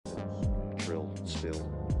spill.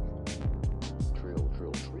 Trill,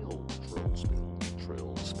 trill, trill, trill, spill.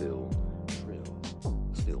 Trill, spill, trill,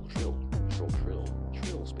 spill, trill, trill, trill,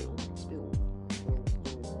 trill, spill, spill.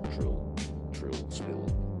 Trill, trill, spill.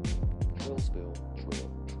 Trill, spill, trill,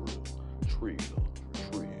 trill,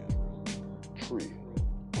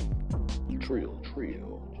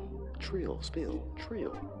 trill,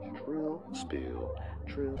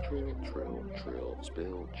 trill, spill, trill,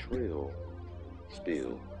 spill, trill,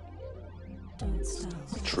 spill, spill,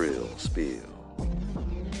 trill, spill,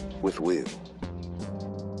 with Will.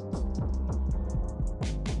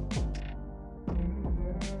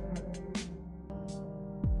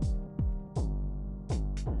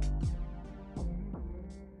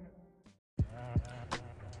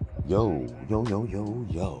 Yo.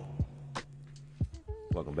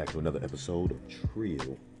 Welcome back to another episode of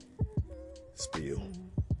Trill Spill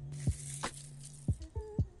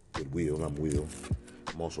with Will. I'm Will.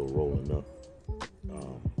 I'm also rolling up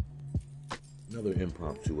another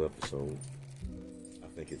impromptu episode. I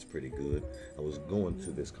think it's pretty good. I was going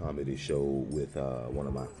to this comedy show with one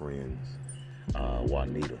of my friends,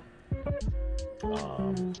 Nita.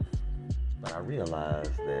 But I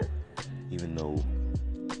realized that even though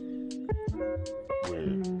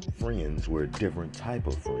we're friends, we're a different type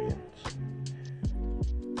of friends.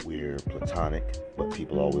 We're platonic, but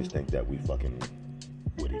people always think that we fucking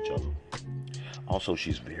with each other. Also,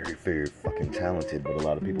 she's very, very fucking talented, but a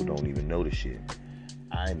lot of people don't even know the shit.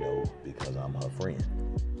 I know because I'm her friend.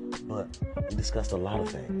 But we discussed a lot of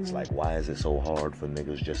things, like why is it so hard for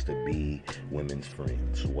niggas just to be women's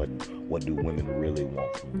friends? What do women really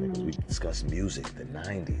want from niggas? We discussed music, the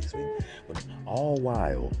 90s, but all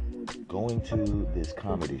while going to this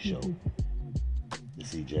comedy show to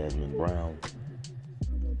see Jasmine Brown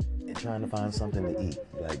and trying to find something to eat.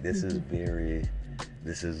 Like this is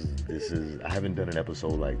I haven't done an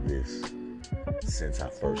episode like this since I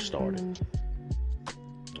first started.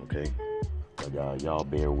 Okay? But y'all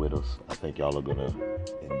bear with us. I think y'all are gonna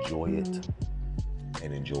enjoy it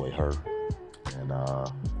and enjoy her. And I'm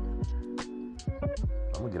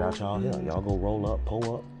gonna get out y'all here. Y'all go roll up,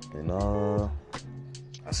 pull up, and I'll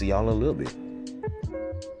see y'all in a little bit.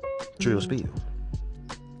 Trill Spill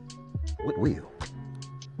with Will.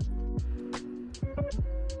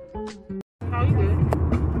 How you doing?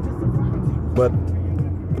 But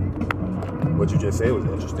what you just said was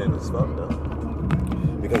interesting as fuck, though.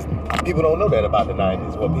 Because people don't know that about the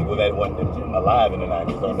 90s. Well, people that weren't alive in the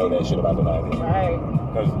 90s don't know that shit about the 90s. Right.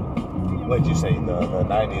 Because, what did you say, the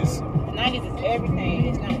 90s? The 90s is everything.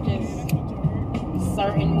 It's not just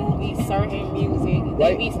certain movies, certain music. Right.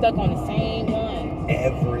 They be stuck on the same ones.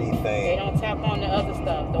 Everything. They don't tap on the other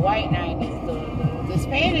stuff. The white 90s, the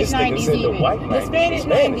Spanish This nigga 90s said even. the white 90s, the Spanish the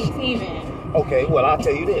Spanish. 90s even. Okay, well, I'll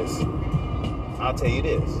tell you this.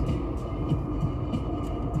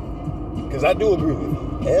 Because I do agree with you.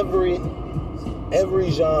 Every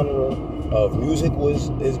genre of music was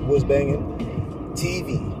banging.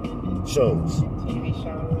 TV shows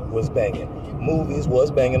was banging. Movies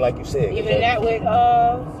was banging, like you said. Even that with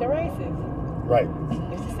the races. Right.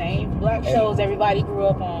 It's the same black shows everybody grew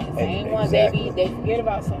up on. The same ones. Exactly. They forget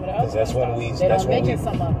about some of the other That's when They don't mention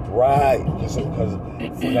some of them. Right. Because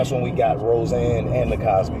that's when we got Roseanne and the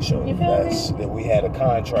Cosby Show. You feel me? That we had a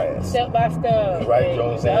contrast. Step by Step. Right,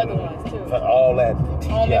 Jones the and other ones too. all that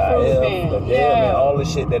TGIF, man, all the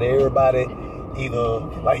shit that everybody either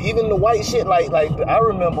like, even the white shit. Like I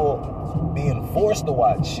remember being forced to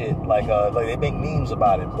watch shit like they make memes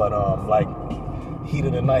about it, but like Heat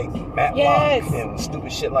of the Night, Matlock, and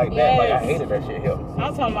stupid shit like that. Like I hated that shit here.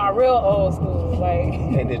 I'm talking about real old school, like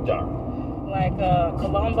Hate this genre. Like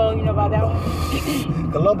Columbo, you know about that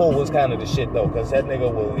one? Columbo was kind of the shit though, cause that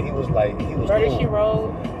nigga was Murder, cool. She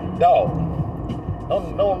Wrote. Dog.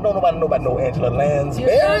 Don't nobody know about no Angela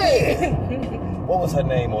Lansbury. What was her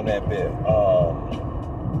name on that bit?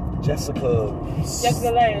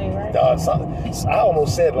 Jessica Lange, right? I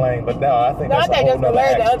almost said Lange, but now I think that's a whole Jessica nother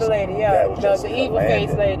Lange, actress. the other lady, yeah, the evil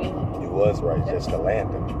face lady. You was right, Jessica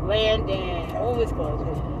Landon. What was it called?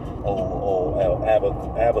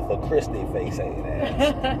 Agatha Christie face ain't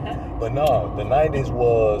ass. But no, the 90s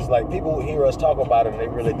was like, people hear us talk about it and they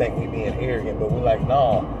really think we being arrogant, but we're like,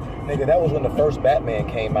 no, nigga, that was when the first Batman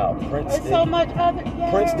came out. Prince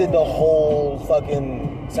did the whole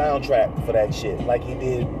fucking soundtrack for that shit, like he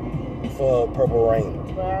did for Purple Rain.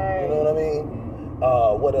 Right. You know what I mean?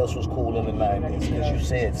 What else was cool in the 90s? Because you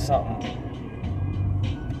said something.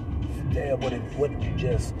 Damn,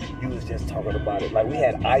 you was just talking about it. Like, we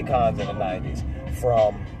had icons in the 90s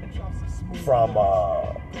from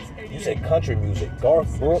You said country music.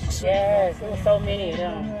 Garth Brooks? Yes, there was so many of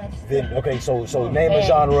them. Then, okay, so name a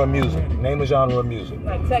genre of music. Name a genre of music.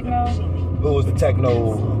 Like techno? Who was the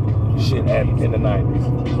techno shit in the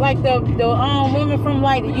 90s? Like the women from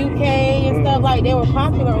like the UK and stuff, like they were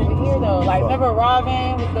popular over here though. Like remember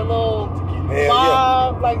Robin with the little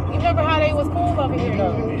bob? Yeah. Like you remember how they was cool over here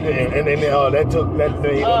though? Yeah, and then that took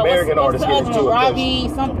the American artist get into it. Robbie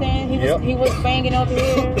something. He was banging over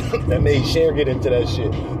here. That made Cher get into that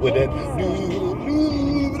shit with that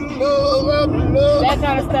that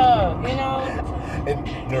kind of stuff, you know. And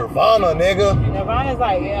Nirvana, nigga. Nirvana's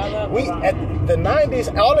like, yeah, I love Nirvana. At the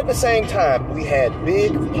 90s, all at the same time, we had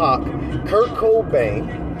Big Pac, Kurt Cobain.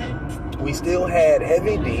 We still had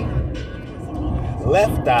Heavy D,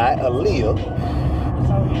 Left Eye, Aaliyah.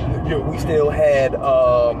 We still had,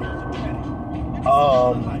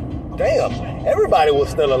 damn, everybody was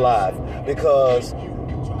still alive because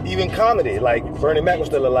even comedy, like Bernie Mac was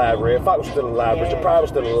still alive, Red Fox was still alive, yeah. Richard Pryor was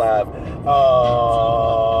still alive.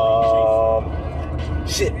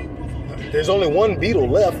 Shit, there's only one Beatle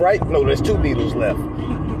left, right? No, there's two Beatles left.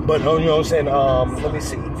 But you know what I'm saying? Let me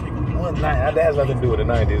see. That has nothing to do with the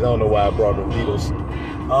 90s. I don't know why I brought the Beatles.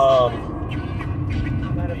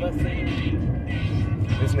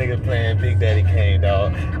 This nigga playing Big Daddy Kane,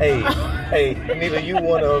 dog. Hey, Nita, you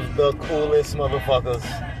one of the coolest motherfuckers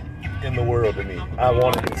in the world to me. I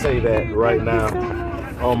wanted to say that right now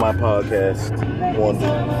on my podcast. You know what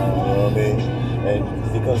I mean? And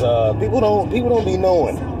because people don't be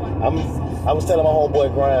knowing. I was telling my homeboy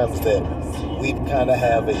Grimes that we kind of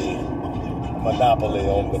have a monopoly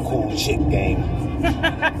on the cool chick game. You know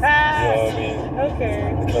what I mean?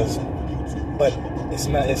 Okay. But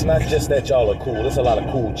it's not just that y'all are cool. There's a lot of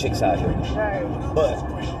cool chicks out here. Right. But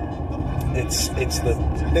it's the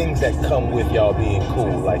things that come with y'all being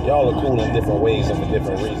cool. Like y'all are cool in different ways and for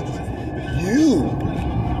different reasons. You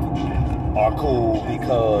are cool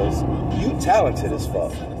because you talented as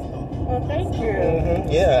fuck. Well, thank you. Mm-hmm.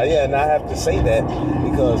 Yeah, and I have to say that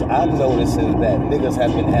because I'm noticing that niggas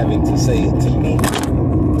have been having to say it to me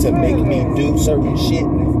to make me do certain shit.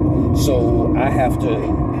 So I have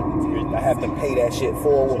to pay that shit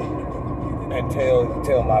forward and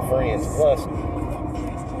tell my friends. Plus,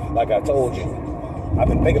 like I told you, I've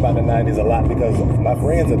been thinking about the 90s a lot because my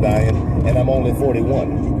friends are dying and I'm only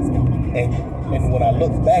 41. And when I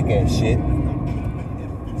look back at shit,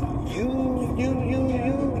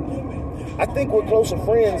 I think we're closer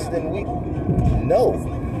friends than we know.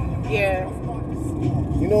 Yeah.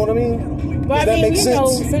 You know what I mean? But I mean, you know,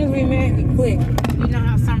 as soon as we met, we clicked. You know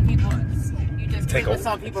how some people, you just click with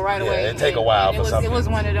some people right away. It take a while for something. It was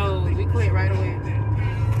one of those. We quit right away.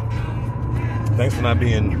 Thanks for not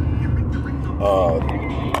being.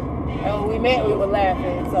 We met, we were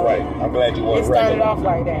laughing. So right. I'm glad you weren't. It started off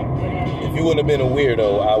like that. You know? If you wouldn't have been a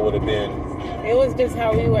weirdo, I would have been. It was just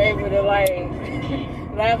how we were able to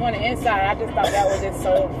laugh on the inside. I just thought that was just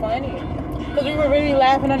so funny. Because we were really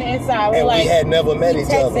laughing on the inside. And we had never met each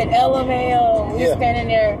other. Texted LMAO. We were standing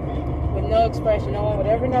there with no expression. No one would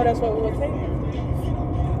ever know that's what we were saying.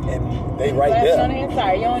 And they right there. On the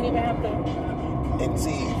inside. You don't even have to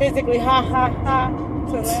physically ha ha ha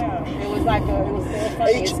to laugh. It was like it was still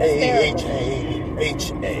funny. H-A-H-A-H-A.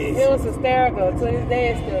 It was hysterical. To this day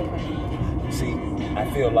it's still funny. See, I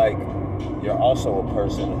feel like you're also a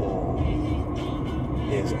person who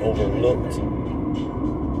is overlooked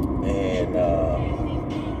and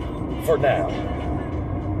for now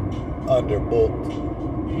underbooked,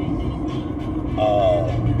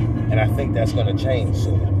 and I think that's going to change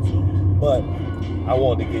soon. But I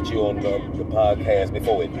wanted to get you on the podcast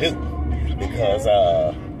before it do, because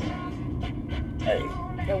hey,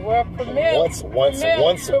 the world premiere. Once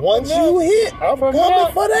you hit, I'm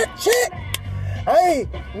coming for that check. Hey,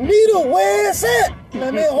 Nita, where's that?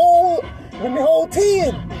 Let me hold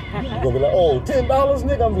 10. You're gonna be like, oh, $10,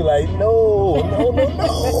 nigga? I'm be like, no,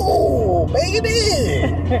 baby.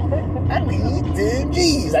 I need 10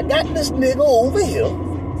 G's. I got this nigga over here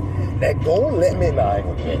that gonna let me. Nah, I ain't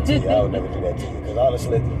gonna do that to you. I'll never do that to you. Because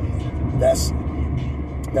honestly, that's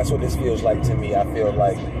what this feels like to me. I feel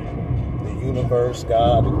like the universe,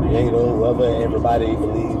 God, the creator, whoever everybody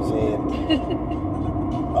believes in.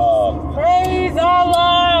 Praise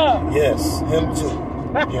Allah! Yes, him too.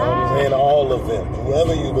 You know what I'm saying? All of them.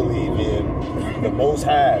 Whoever you believe in, the Most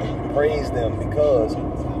High, praise them because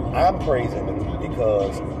I'm praising them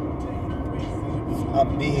because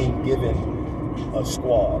I'm being given a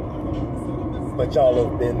squad. But y'all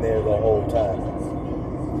have been there the whole time.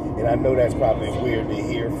 And I know that's probably weird to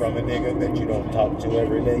hear from a nigga that you don't talk to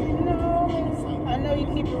every day. No, I know you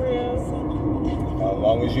keep it real. As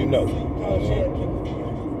long as you know. Oh, shit.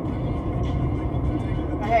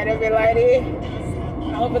 I had that bit like this.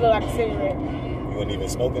 I hope it looked like a cigarette. You weren't even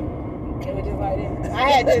smoking? It was just like this. I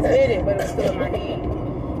had just hit it, but it was still in my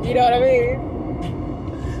hand. You know what I mean?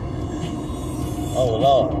 Oh,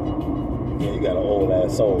 Lord. Yeah, you got an old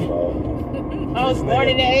ass soul, dog. I was born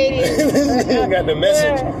in the 80s. You got the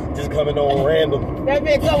message just coming on random. That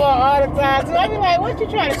bitch come on all the time. So I be like, what you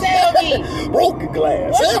trying to tell me? Broken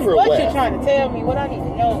glass everywhere. What you trying to tell me? What I need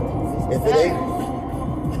to know? If it ain't.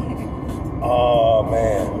 Oh,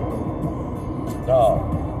 man. Dog.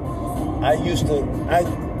 I used to,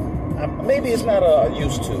 maybe it's not a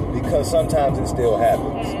used to, because sometimes it still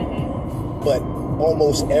happens. Mm-hmm. But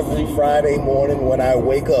almost every Friday morning when I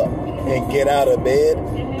wake up and get out of bed,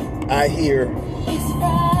 mm-hmm. I hear,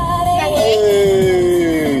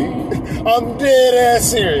 hey, I'm dead ass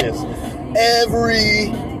serious.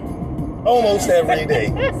 Almost every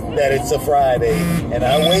day that it's a Friday and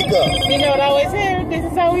I wake up. You know what I always hear? This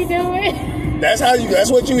is how we do it.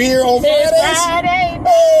 That's what you hear on Fridays? Friday.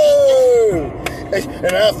 Oh,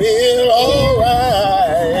 and I feel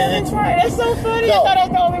alright. That's right. That's so funny. No. I thought that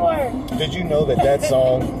was the only word. Did you know that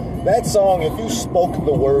song, if you spoke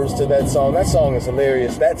the words to that song is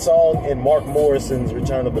hilarious. That song in Mark Morrison's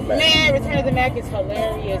Return of the Mac. Man, Return of the Mac is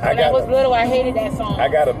hilarious. When I was little, I hated that song. I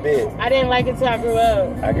got a bit. I didn't like it till I grew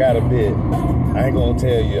up. I got a bit. I ain't gonna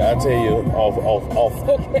tell you. I'll tell you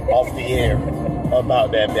off the air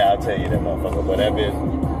about that bit. I'll tell you that motherfucker.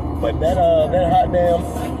 But that hot damn.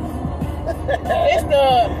 It's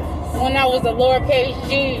the when I was a lowercase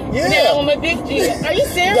G. Yeah. Now I'm a big G. Are you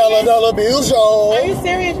serious? Dollar bills, y'all. Are you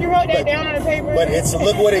serious? You wrote that down on the paper? But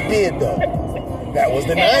look what it did though. That was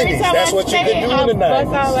the 90s. That's what you could do in the 90s. I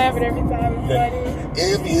bust out laughing every time it's funny.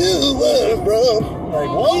 If you were bro. Like,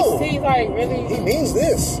 whoa. He's like really. He means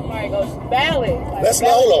this. Like a ballad. Like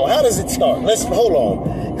hold on. How does it start? Let's hold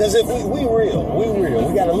on. Because if we real. We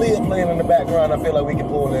got a Leah playing in the background. I feel like we can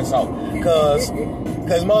pull this off. Because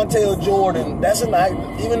Montel Jordan, that's a night.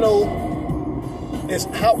 Even though it's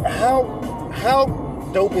how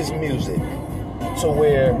dope is music to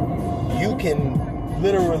where you can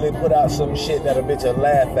literally put out some shit that a bitch will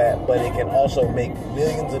laugh at, but it can also make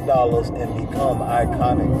millions of dollars and become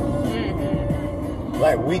iconic. Mm-hmm.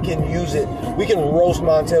 Like we can use it. We can roast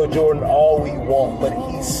Montel Jordan all we want, but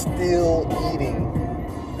he's still eating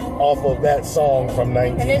off of that song from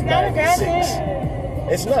 1996. And it's not a bad thing.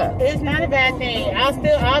 It's not. It's not a bad thing. I'll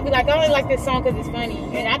be like, I only like this song because it's funny.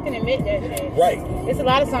 And I can admit that shit. Right. There's a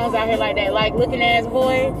lot of songs out here like that. Like Looking Ass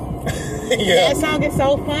Boy. Yeah. That song is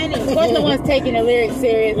so funny. Of course no one's taking the lyrics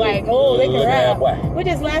serious. Like, oh, they can rap. We're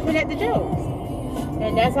just laughing at the jokes.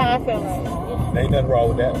 And that's how I feel like. Ain't nothing wrong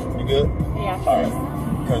with that. You good? Yeah. All right.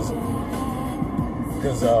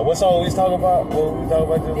 Because what song we was talking about? What we talking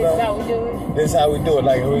about just now? This is how we do it. This is how we do it.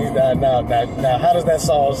 Like, now, how does that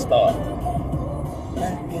song start?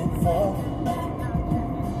 Back and forth.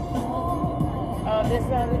 Oh, this is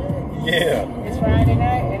how we do it? Yeah. It's Friday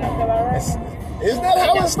night and I feel alright. Isn't that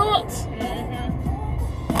how it starts?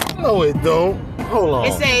 Mm-hmm. No, it don't. Hold on.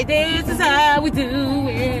 It say, this is how we do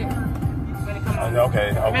it. When it come on.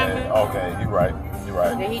 Okay, you're right.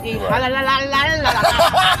 Then he did la la la la la la.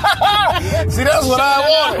 See, that's what I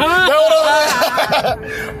wanted.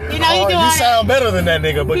 You know, he do all you sound better than that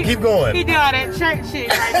nigga, but keep going. He do all that church shit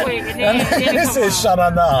right quick. And then it says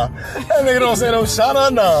shana-na. That nigga don't say no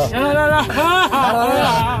shana-na.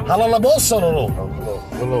 Halalabosololo.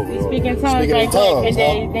 He's speaking tongues right quick, and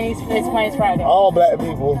then he explains Friday. All black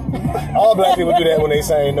people do that when they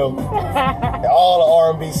say no. All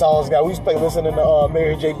the R&B songs we was listening to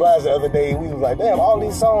Mary J. Blige the other day. We was like, damn, all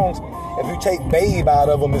these songs, if you take Babe out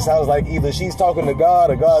of them, it sounds like either she's talking to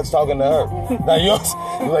God or God's talking to her. Now,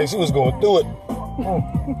 like she was going through it.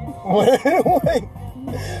 Wait.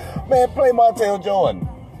 Man, play Montel Jordan.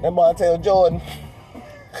 That Montel Jordan.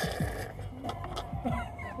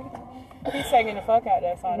 He's singing the fuck out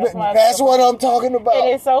that song. That's what I'm talking about.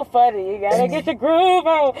 It is so funny. You gotta get your groove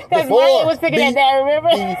on. Because Martin was picking at that,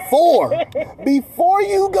 remember? Before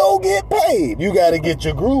you go get paid, you gotta get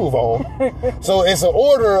your groove on. So it's an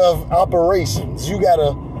order of operations. You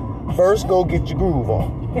gotta first go get your groove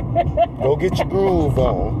on. Go get your groove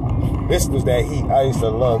on. This was that heat. I used to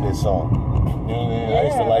love this song. You know what I mean? I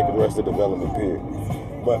used to like the rest of Development period.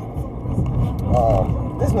 But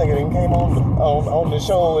this nigga then came on the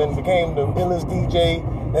show and became the illest DJ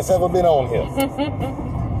that's ever been on here.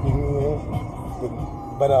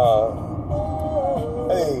 But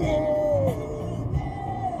hey.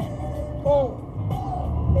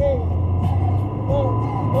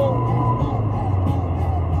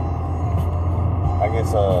 I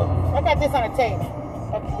guess I got this on a tape.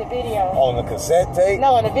 The video. On the cassette tape?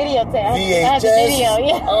 No, on the video tape. VHS? I had the video,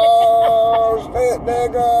 yeah. Oh, shit,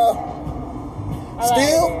 nigga.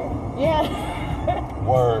 Still? Yeah.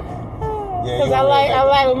 Word. Yeah, because I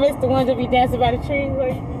like when Mr. Wonder be dancing by the trees.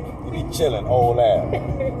 Like. You be chilling, old ass.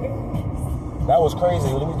 That was crazy.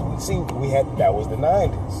 That was the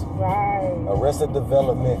 90s. Right. Arrested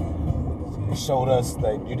Development showed us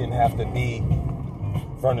that you didn't have to be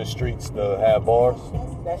from the streets to have bars.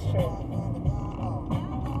 That's true.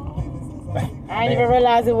 I didn't even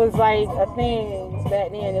realize it was like a thing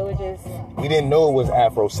back then. It was just... We didn't know it was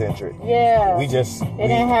Afrocentric. Yeah. We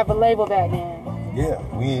didn't have a label back then. Yeah,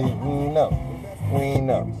 we didn't know. We didn't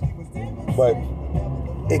know. But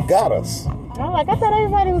it got us. I'm like, I thought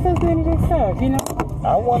everybody was listening to this stuff, you know?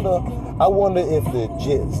 I wonder if the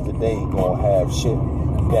Jits today gonna have shit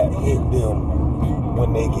that hit them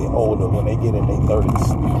when they get older, when they get in their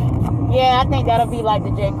 30s. Yeah, I think that'll be like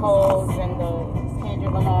the J. Cole's and the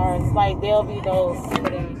Kendrick Lamar's. Like, they'll be those for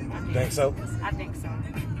them. Think so? I think so.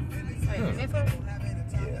 Wait, you think so?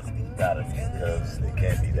 Yeah, gotta be, because it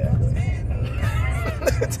can't be that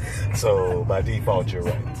good. So, by default, you're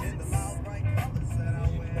right.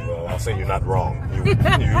 Well, I'll say you're not wrong.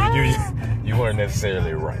 You weren't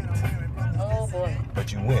necessarily right. Oh, boy.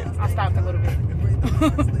 But you win. I stopped a little bit.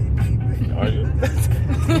 Are you?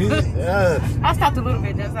 I stopped a little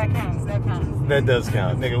bit. Does that count? That does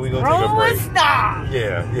count. Nigga, we gonna take a break. Stop!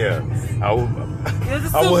 Yeah. It was a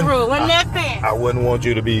Subaru. Wasn't that fast? I wouldn't want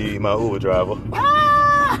you to be my Uber driver.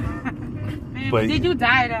 Ah! Man, but did you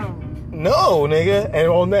die, though? No, nigga. And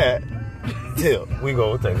on that, we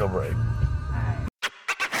gonna take a break.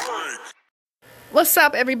 What's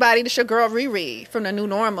up, everybody? This your girl Riri from The New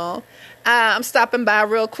Normal. I'm stopping by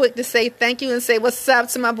real quick to say thank you and say what's up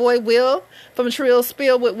to my boy Will from Trill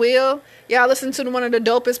Spill with Will. Y'all listen to one of the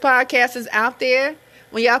dopest podcasters out there.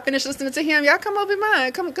 When y'all finish listening to him, y'all come over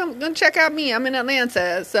mine. Come check out me. I'm in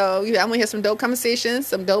Atlanta. So I want to hear some dope conversations,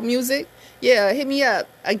 some dope music. Yeah, hit me up.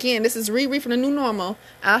 Again, this is Riri from The New Normal.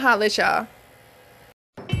 I'll holler at y'all.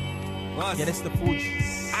 Yeah, this the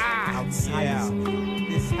Fugees. Outside. Yeah.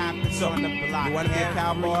 This happens on the block. You want to be a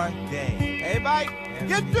cowboy? Day. Everybody,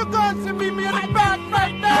 get your guns and meet me in the back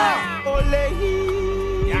right now.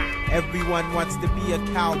 Ole. Yeah. Everyone wants to be a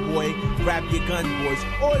cowboy. Grab your gun, boys.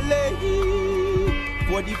 Ole.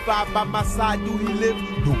 45 by my side, do he live?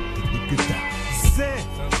 No. Zin.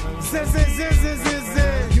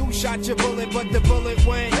 You shot your bullet, but the bullet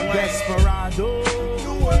went. Desperado.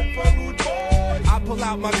 You went for rude boy. I pull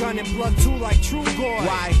out my gun and plug two like True Goy.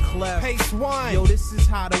 Wyclef. Pace one. Yo, this is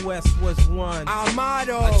how the West was won.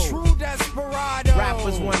 Armado. A true desperado.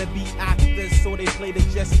 Rappers wanna be actors, so they play the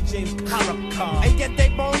Jesse James character and get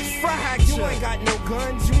their bones fractured. You ain't got no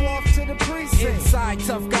guns, you off to the precinct. Inside,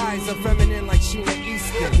 tough guys are feminine like Sheena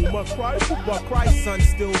Easton. Who cry, son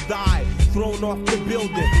still die. Thrown off the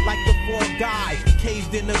building like the fall guy.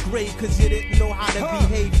 Caved in the grave cause you didn't know how to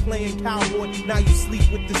behave. Playing cowboy, now you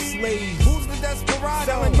sleep with the slaves. Who's the desperado?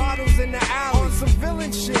 Selling bottles in the alley. On some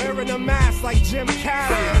villain shit. Wearing a mask like Jim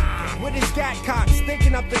Carrey. With his gat cock,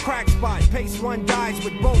 stinking up the crack spot. Pace one dies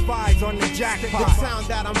with both eyes on the jackpot. The town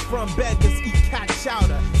that I'm from, beggars eat cat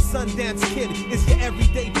chowder. Sundance Kid is your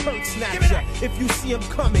everyday perk snatcher. If you see him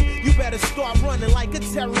coming, you better start running like a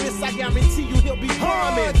terrorist. I guarantee you he'll be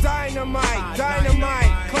bombing. Dynamite.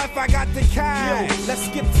 Clef, I got the cash. Yo, let's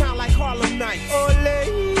skip town like Harlem Nights. Ole.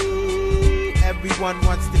 Everyone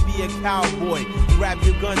wants to be a cowboy. Grab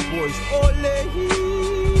your gun, boys. Ole.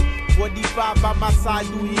 45 by my side,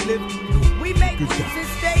 do he live? We make moves in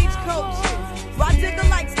stagecoaches. Roddigger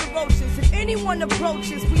likes the roaches. If anyone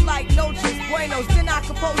approaches, we like noches. Buenos, then I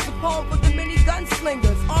compose a poem for the mini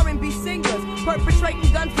gunslingers. R&B singers,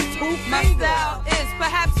 perpetrating guns with 2 fingers. My style is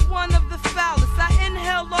perhaps one of the foulest. I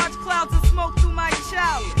inhale large clouds of smoke through my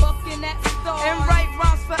chalice. Bucking at stars and write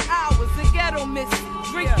rhymes for hours. The ghetto missing,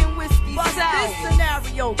 drinking whiskey But sour. this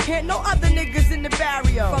scenario, can't no other niggas in the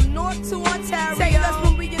barrio. From North to Ontario, take us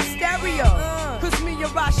when we in stereo. Cause me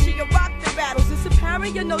and Rashi rock the battles. It's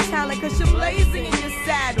apparent you're no talent cause you're blazing in your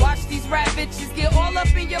saddle. Watch these rap bitches get all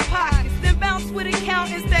up in your pockets. Then bounce with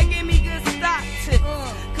accountants that give me good stock tips.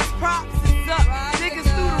 Cause props is up. Niggas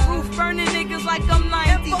through the roof, burning niggas like I'm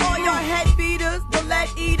 90. And for all your head beaters, the lead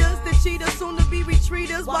eaters, the cheaters, soon to be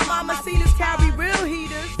retreaters, while mama cenas carry real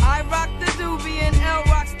heaters. I rock the doobie and L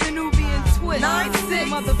rocks the Nubian twist. 9-6.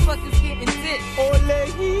 Motherfuckers getting dick.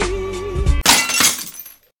 Ole.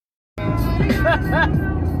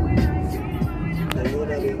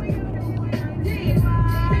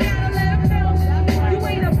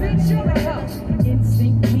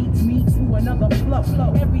 Instinct leads me to another flow.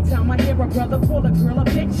 flow. Every time I hear a brother call a girl a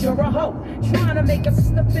bitch or a hoe, trying to make a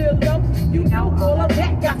sister feel low, you know all of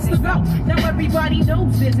that got to go. Now everybody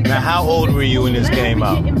knows this. Now, how old were you when this came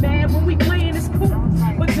out? Getting mad when we playing is cool,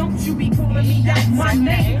 but don't you be calling me out my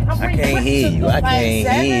name. I can't hear you. I can't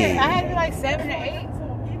hear you. I had to be like 7 or 8.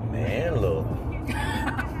 Man, look.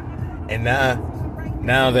 And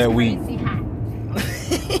now that we.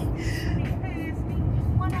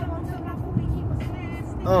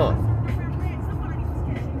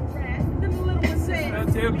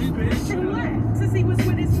 Since he was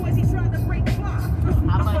with his toys, he tried to break clock.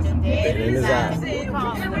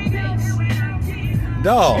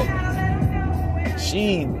 Dog.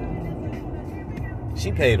 She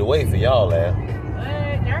paid the way for y'all, lad.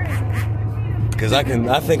 Cause I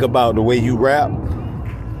think about the way you rap.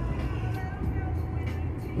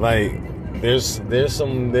 Like there's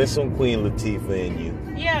some Queen Latifah in you.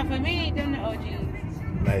 Yeah, for me, them the OGs.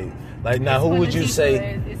 Like now, who would you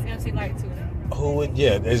say? It's MC Light too. Who would?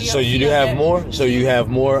 Yeah. So you do have more. So you have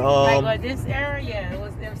more. Like this era, yeah, it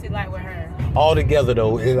was MC Light with her. All together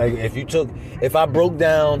though, like if I broke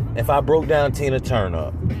down Tina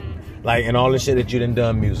Turner, like and all the shit that you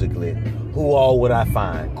done musically, who all would I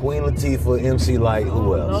find? Queen Latifah, MC Light,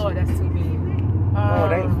 who else? Lord, that's too big.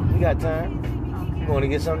 We got time. Okay. You want to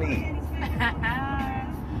get something to eat?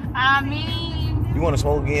 I mean. You want to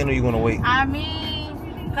smoke again or you want to wait? I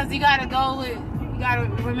mean, because you gotta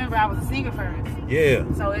remember I was a singer first. Yeah.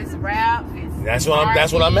 So it's rap. That's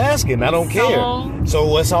what I'm asking. I don't care. So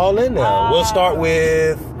what's all in there? We'll start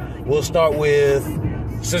with.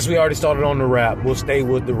 Since we already started on the rap, we'll stay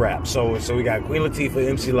with the rap. So we got Queen Latifah,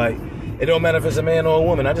 MC Light. It don't matter if it's a man or a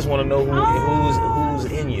woman. I just want to know who's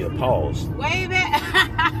in you. Pause. Way back.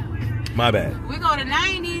 My bad. We go to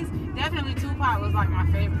 90s. Definitely Tupac was like my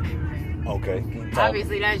favorite. Okay.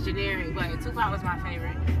 Obviously that's generic, but Tupac was my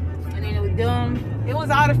favorite. And then it was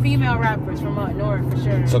all the female rappers from up north for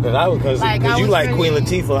sure. So because you like Queen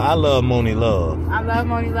Latifah, I love Moni Love. I love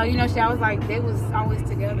Moni Love. You know, I was like, they was always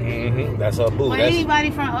together. Mm-hmm. That's her boo. But anybody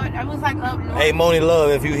from it was like up north. Hey, Moni Love,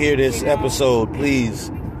 if you hear this episode, please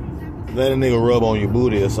let a nigga rub on your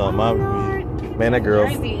booty or something. Man, that girl.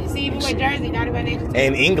 Jersey. See, even with Jersey, not even they just.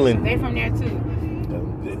 And England. They from there too.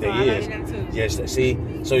 They is. Yes, see.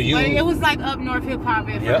 So you. But it was like up north hip hop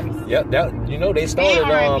at first. Yep. That they started.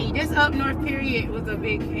 And R&B. This up north period was a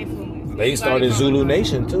big influence. They started Zulu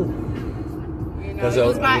Nation too. You know, it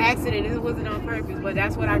was by accident. It wasn't on purpose, but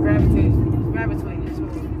that's what I gravitated towards.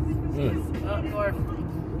 Up north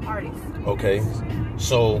artists. Okay,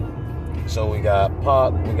 so we got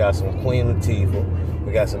Pop, we got some Queen Latifah,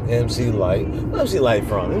 we got some MC Light. Where's MC Light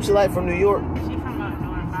from? MC Light from New York? She from up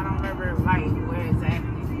north. I don't remember where exactly.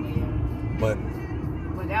 But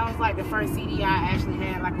that was like the first CD I actually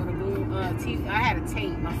had, like with a blue TV. I had a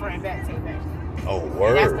tape, my front and back tape actually. Oh,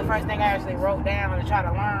 word. And that's the first thing I actually wrote down to try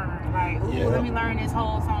to learn. Like, let me learn this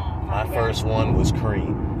whole song. My first one was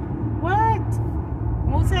Cream. What?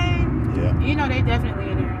 Wu-Tang? Yeah. You know they definitely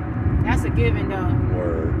in there. That's a given though.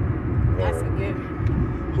 Word. That's a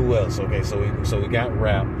given. Who else? Okay, so we got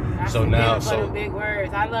rap. So now for the big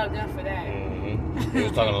words. I love them for that. Mm-hmm. He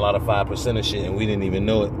was talking a lot of 5% of shit and we didn't even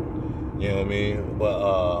know it. You know what I mean?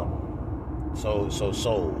 But so soul.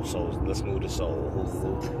 So let's move to soul.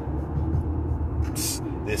 Who?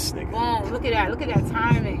 This nigga. Boom! Look at that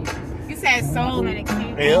timing. You said soul and it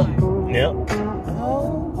came. Yep.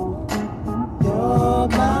 Oh, you're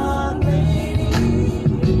my lady.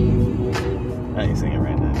 I ain't singing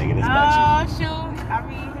right now, nigga. This not you. Shoot! I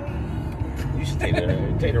mean, you should take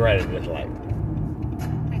the right at this light.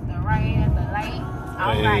 Take the right at the light.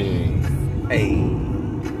 All right. Hey.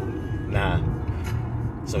 Nah.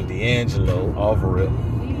 So D'Angelo, off rip.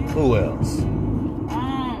 Who else?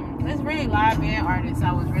 There's really live band artists.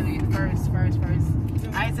 I was really first.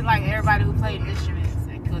 I used to like everybody who played instruments,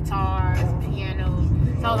 like guitars, pianos.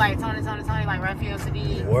 So like Tony, like Raphael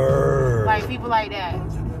Sadiq. Word. Like people like that.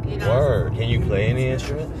 You know. Word. Can you play any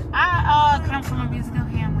instrument? I come from a musical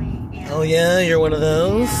family. Yeah. Oh yeah, you're one of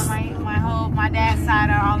those. Yeah, my dad's side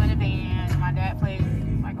are all in the band. My dad plays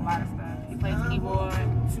like a lot of stuff. He plays keyboard,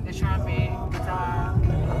 the trumpet, guitar.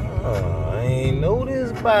 Oh, I ain't know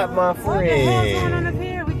this about my friend. What the hell's going on up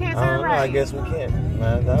here? We can't turn right. I guess we can't.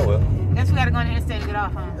 Nah, I will. Guess we gotta go on the interstate and get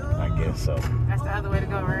off, huh? I guess so. That's the other way to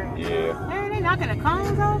go, right? Yeah. Man, they knocking the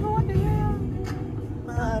cones over? What the hell?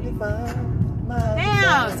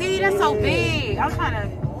 Damn, see, that's so big. I'm trying to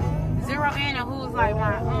zero in on who's like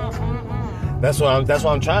my That's why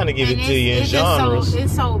I'm trying to give it to you in genres.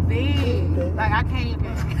 It's so big. Like I can't even.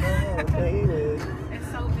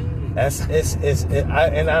 It's so big.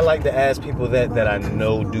 I like to ask people that I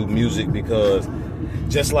know do music because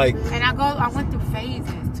Just like... And I went through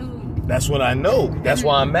phases, too. That's what I know. That's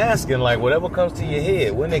why I'm asking, like, whatever comes to your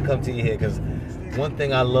head, when they come to your head, because one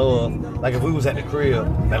thing I love, like, if we was at the crib,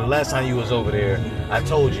 like, the last time you was over there, I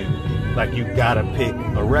told you, like, you gotta pick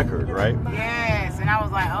a record, right? Yes, and I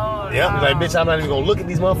was like, oh, yeah, no. like, bitch, I'm not even gonna look at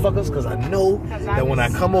these motherfuckers, because I know that when I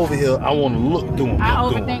come over here, I want to look through them. I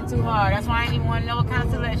overthink too hard. That's why I didn't even want to know what kind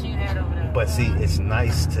of selection you had over there. But see, it's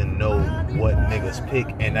nice to know what niggas pick,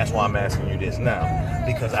 and that's why I'm asking you this now,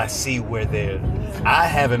 because I see where I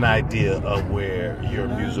have an idea of where your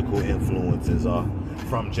musical influences are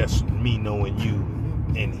from just me knowing you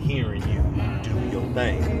and hearing you do your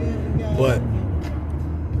thing. But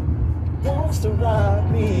wants to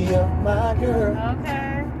ride me up, my girl.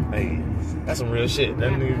 Okay. Hey, that's some real shit.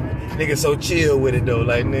 That nigga so chill with it though.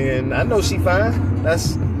 Like, nigga, I know she fine.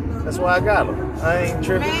 That's why I got her. I ain't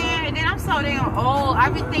tripping. Man, and then I'm so damn old. I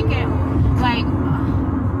be thinking, like,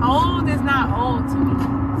 old is not old to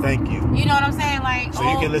me. Thank you. You know what I'm saying? Like, so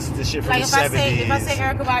old, you can listen to shit from like the 70s. If I say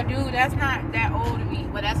Erykah Badu, that's not that old to me,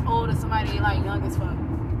 but that's old to somebody like young as fuck.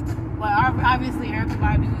 But obviously Erykah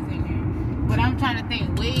Badu is in there. But I'm trying to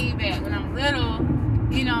think way back when I'm little.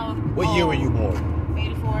 You know. What year were you born?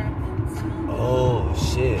 84. Oh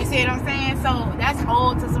shit. You see what I'm saying? So that's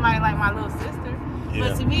old to somebody like my little sister. Yeah.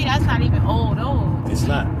 But to me, that's not even old. It's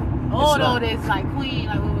not. Old is like Queen,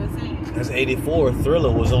 like what we were saying. That's 84.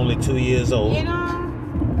 Thriller was only 2 years old. You know,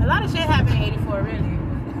 a lot of shit happened in 84,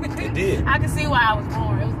 really. It did. I can see why I was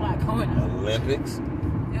born. It was like going on. Olympics.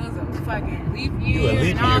 It was a fucking leap year. You a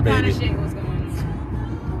leap and all year, kind baby. of shit was going on.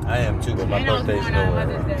 I am too, but my and birthday's nowhere.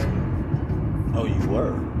 Oh, you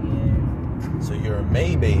were? Yeah. So you're a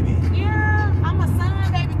May baby. Yeah, I'm a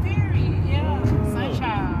sun baby, period. Yeah,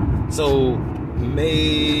 sunchild. So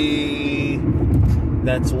May,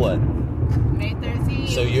 that's what? May 13th.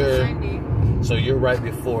 So you're right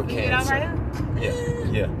before you Cancer. Right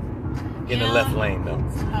Yeah. In the left lane though.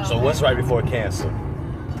 Oh, so what's right before Cancer?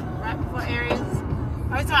 Right before Aries. Oh, you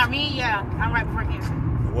talking about me? Yeah, I'm right before Cancer.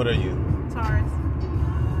 What are you? Taurus.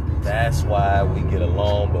 That's why we get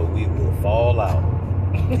along, but we will fall out.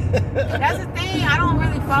 That's the thing. I don't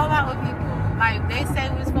really fall out with people. Like, they say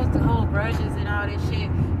we're supposed to hold grudges and all this shit.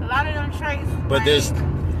 A lot of them traits. But like, there's...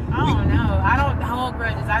 I don't know. I don't hold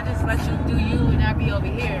grudges. I just let you do you and I be over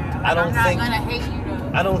here. Like, I'm not gonna hate you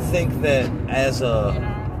though. I don't think that as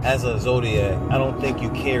a zodiac, I don't think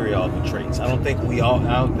you carry all the traits. I don't think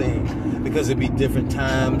because it'd be different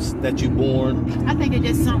times that you're born. I think it's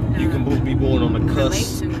just something you can be born on the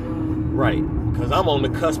cusp. Relate to. Right. Because I'm on the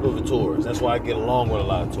cusp of a Taurus. That's why I get along with a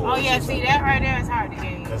lot of Taurus. Oh yeah, see that right there is hard to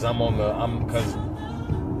get. Because because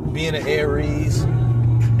being an Aries,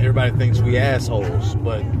 everybody thinks we assholes,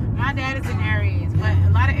 but my dad is an Aries, but a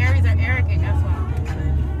lot of Aries are arrogant. That's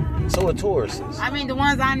why. So are Tauruses. I mean, the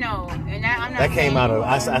ones I know, and I'm not. That came out of.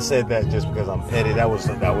 I said that just because I'm petty. That was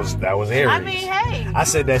Aries. I mean, hey. I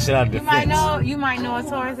said that shit out of defense. You might know a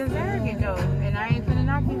Taurus is arrogant though, and I ain't finna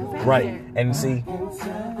knock you for saying right. that. And see,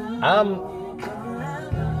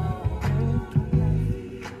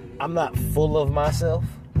 I'm not full of myself.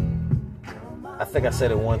 I think I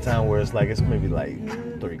said it one time where it's maybe like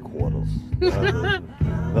 3/4.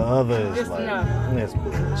 The other is just like enough. That's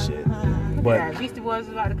bullshit. But yeah, Beastie Boys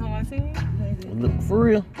is about to come on scene. Look for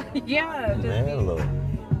real. Yeah, just man, look.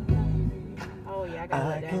 Oh yeah, I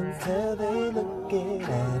got can right. tell they looking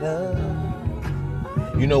at us.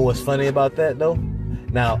 You know what's funny about that though?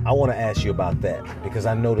 Now I want to ask you about that because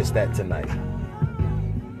I noticed that tonight.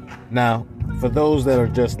 Now, for those that are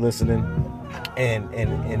just listening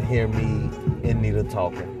and hear me and Nita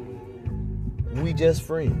talking, we just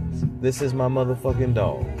friends. This is my motherfucking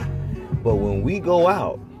dog. But when we go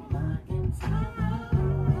out,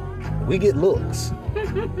 we get looks.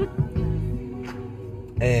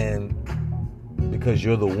 And because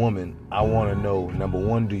you're the woman, I want to know, number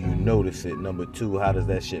one, do you notice it? Number two, how does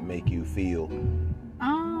that shit make you feel?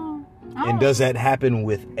 And does that happen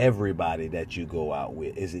with everybody that you go out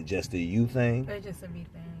with? Is it just a you thing? It's just a me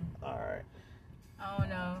thing. All right. I don't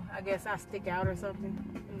know. I guess I stick out or something.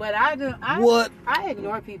 But I do. What? I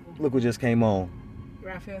ignore people. Look what just came on.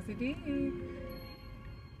 Raphael CD.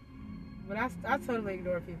 But I totally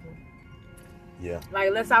ignore people. Yeah. Like,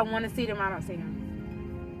 unless I want to see them, I don't see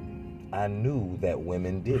them. I knew that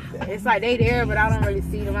women did that. It's like they there, but I don't really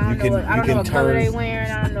see them. I don't know what color they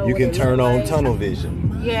wearing. I don't know. You what can they turn look on like. tunnel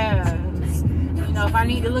vision. Yeah. You know, if I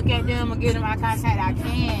need to look at them or give them eye contact, I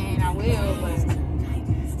can. I will. But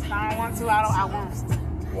if I don't want to, I won't.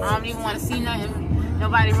 Wow. I don't even want to see nothing.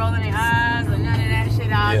 Nobody rolling their eyes or none of that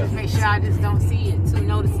shit. I'll just make sure I just don't see it to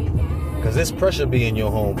notice it. Because it's pressure being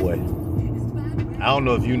your homeboy. I don't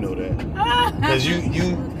know if you know that.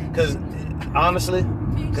 Because honestly,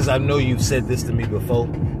 because I know you've said this to me before,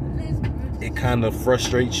 it kind of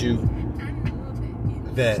frustrates you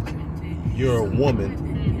that you're a woman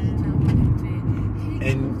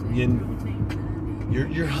and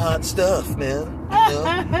you're hot stuff, man.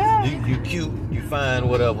 You know? you cute, you fine,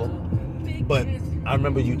 whatever. But I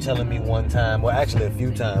remember you telling me one time, well, actually a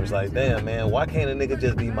few times, like, damn, man, why can't a nigga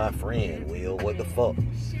just be my friend, Will? What the fuck?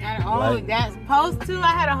 And like, that post too,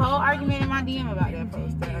 I had a whole argument in my DM about that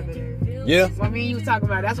post the other day. Yeah. What me and you was talking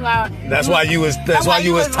about. That's why you was tight.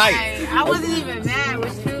 Like, I wasn't even mad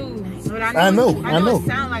with you. But I know. It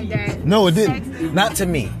sound like that. No, it didn't. Not to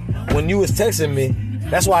me. When you was texting me,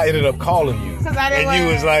 that's why I ended up calling you. And you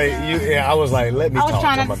was like, I was like, let me talk to my dog.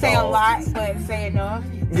 I was trying not to say a lot, but say enough.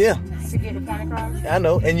 Yeah. To get the point across. I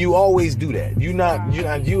know, and you always do that.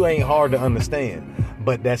 You ain't hard to understand,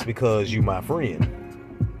 but that's because you my friend.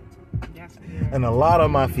 And a lot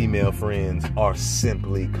of my female friends are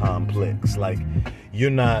simply complex. Like, you're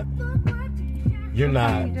not. You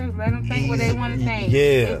just let them think what they want to think.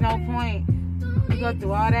 Yeah. There's no point. You go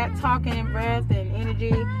through all that talking and breath and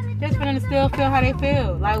energy just for them to still feel how they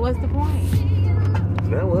feel. Like, what's the point?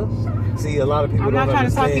 Yeah, well, see, a lot of people don't understand. I'm not trying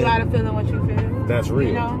to talk you out of feeling what you feel. That's real.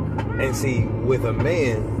 You know? And see, with a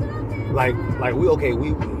man, like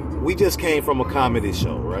we just came from a comedy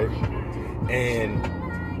show, right? And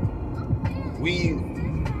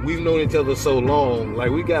we've known each other so long,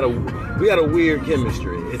 like we got a weird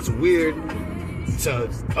chemistry. It's weird to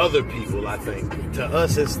other people, I think. To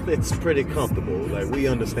us, it's pretty comfortable. Like, we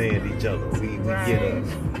understand each other. We get us.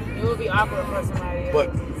 It would be awkward for somebody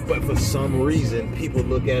else. But for some reason, people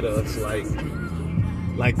look at us like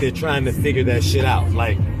they're trying to figure that shit out.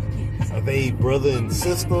 Like, are they brother and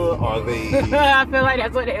sister? Are they... I feel like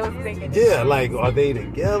that's what they was thinking. Yeah, like, are they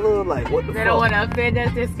together? Like, what the fuck? They don't want to offend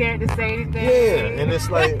us. They're scared to say anything. Yeah, and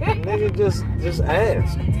it's like, nigga, just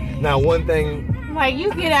ask. Now, one thing... Like,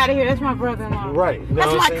 you get out of here. That's my brother-in-law. Right.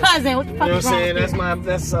 That's my cousin. What the fuck is wrong with you? That's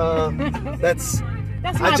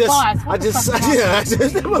my boss.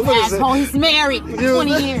 Asshole, he's married for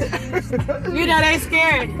 20 years. You know they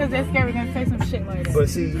scared because they're scared we're gonna say some shit like that. But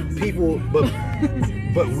see, people, but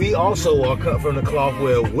we also are cut from the cloth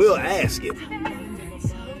where we'll ask it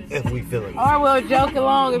if we feel it. Or we'll joke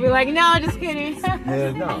along and be like, no, just kidding.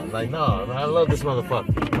 Yeah, no, I love this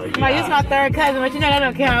motherfucker. Like, this is my third cousin, but you know that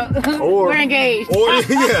don't count. We're engaged.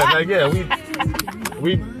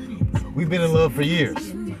 We've been in love for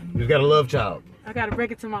years. We've got a love child. I gotta break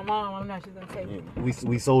it to my mom. I'm not just gonna take it.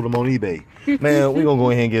 We sold them on eBay. Man, we gonna go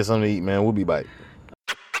ahead and get something to eat, man. We'll be back.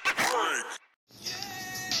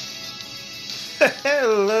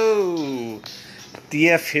 Hello.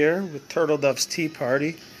 DF here with Turtle Dove's Tea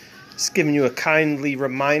Party. Just giving you a kindly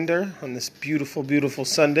reminder on this beautiful, beautiful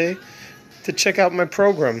Sunday to check out my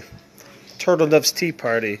program, Turtle Dove's Tea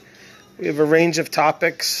Party. We have a range of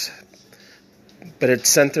topics, but it's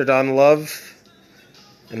centered on love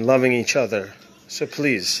and loving each other. So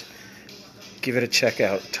please, give it a check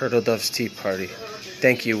out, Turtle Dove's Tea Party.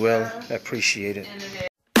 Thank you, Will. I appreciate it.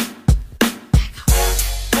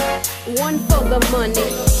 One for the money,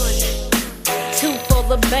 two for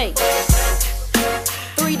the bank,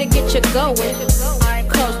 three to get you going,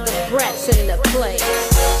 cause the brat's in the place.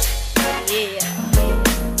 Yeah.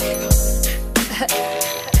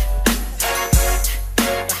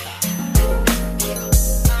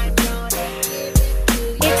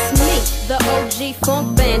 It's me, the OG Funk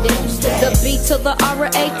Bandit, the B to the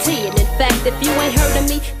R-A-T. And in fact, if you ain't heard of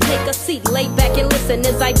me, take a seat, lay back and listen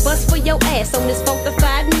as I bust for your ass on this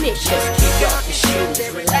funkified mission. Kick off your shoes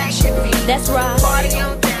and relax your feet. That's right. Party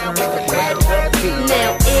on down with the red beat.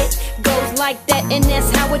 Now it goes like that, and that's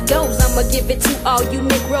how it goes. I'ma give it to all you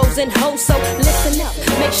Negroes and hoes, so listen up.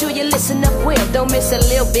 Make sure you listen up well. Don't miss a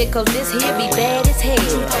little bit, cause this here be bad as hell.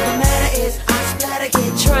 All the matter is, I splatter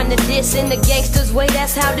get trying to diss in the gangsters' way,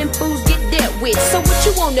 that's how them fools get dealt with. So what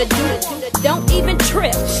you wanna do? Don't even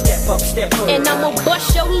trip. Step up, and I'ma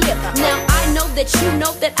bust your lip. Now I know that you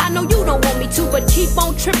know that I know you don't want me to, but keep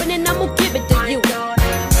on tripping and I'ma give it to you.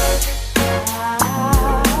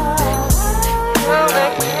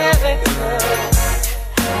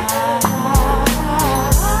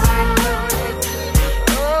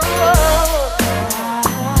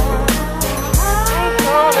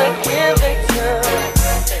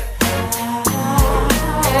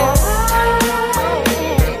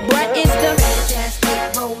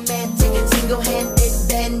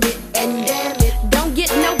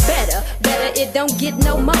 Don't get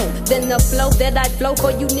no more than the flow that I flow for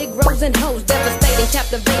you Negroes and hoes. Devastating,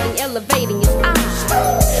 captivating, elevating is I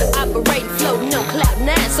operate, floating on cloud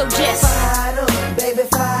 9. So just fight up, baby,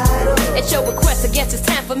 fight up. At your request, I guess it's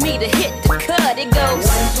time for me to hit the cut. It goes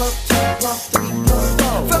 1 pump, 2 pump, 3 pump, 4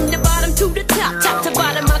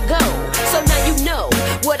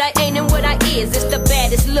 ears. It's the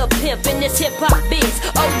baddest little pimp in this hip hop biz.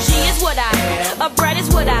 OG is what I, a brat is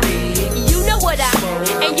what I, you know what I,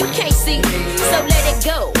 and you can't see, so let it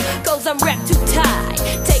go, cause I'm wrapped too tight.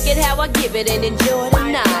 Take it how I give it and enjoy the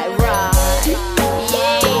night ride.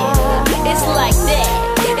 Yeah, it's like that,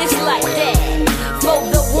 it's like that. For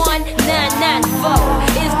the 1994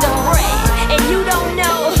 is the brat, and you don't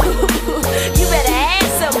know, you better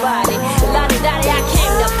ask somebody. Lottie Dottie, I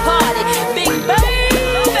came to party. Big baby.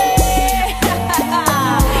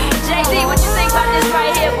 JD, what you think about this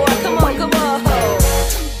right here, boy? Come on, come on.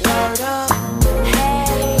 Word up,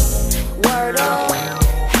 hey, word up,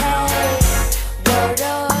 hey, word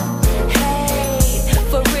up, hey,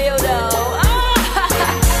 for real though.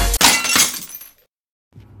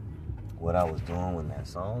 What I was doing when that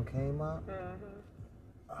song came out?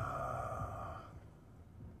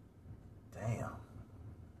 Damn. I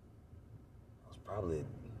was probably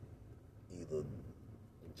either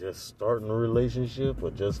just starting a relationship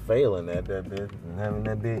or just failing at that bit and having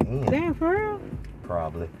that bit end. Damn, for real?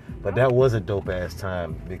 Probably. But that was a dope ass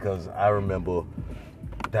time because I remember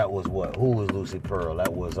that was what? Who was Lucy Pearl?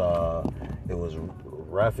 That was it was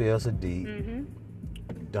Raphael Sadiq,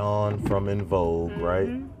 Dawn from In Vogue, right?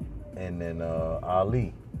 And then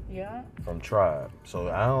Ali from Tribe. So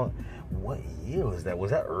I don't, what year was that?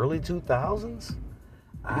 Was that early 2000s?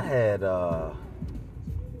 I had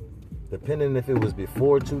depending if it was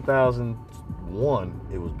before 2001,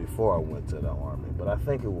 it was before I went to the Army, but I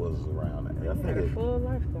think it was around that. I think a full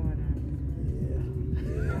life going on.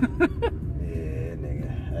 Yeah, nigga.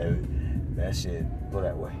 Hey, that shit, go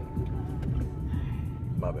that way.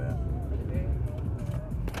 My bad.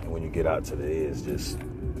 And when you get out to the edge, just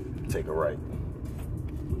take a right.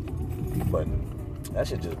 But that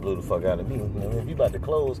shit just blew the fuck out of me. I mean, if you about to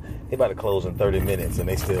close, they about to close in 30 minutes and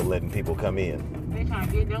they still letting people come in. They trying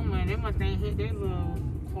to get them money. They must ain't hit their little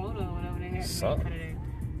quota or whatever they had. Something.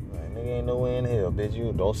 Man, nigga ain't nowhere in hell, bitch.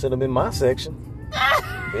 You don't sit them in my section.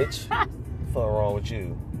 Bitch. What the fuck wrong with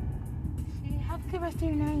you? How could I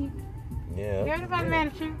still know you? Yeah. You heard about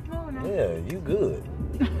manager? Yeah, you good.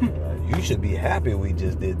 You should be happy we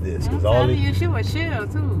just did this. I'm Cause all telling you, she was chill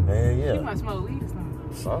too. Yeah. She must smoke weed or something.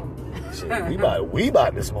 Shit, we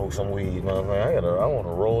about to smoke some weed, motherfucker. I want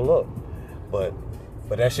to roll up, but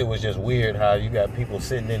that shit was just weird. How you got people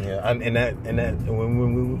sitting in here, and that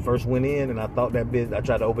when we first went in, and I thought that bitch. I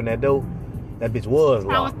tried to open that door, that bitch was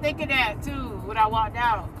locked. I was thinking that too when I walked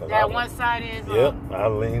out. That one side is. Yep, I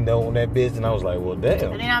leaned on that bitch, and I was like, well,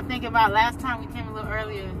 damn. And then I'm thinking about last time we came a little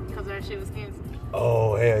earlier because our shit was canceled.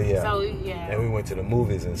 Oh hell yeah! So yeah. And we went to the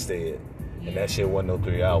movies instead, and that shit wasn't no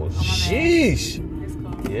 3 hours. Sheesh.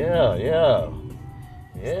 Yeah.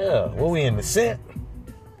 What we in, the scent?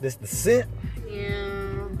 This the scent?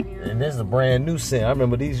 Yeah. And this is a brand new scent. I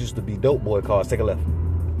remember these used to be dope boy cars. Take a left.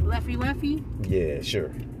 Lefty Weffy? Yeah,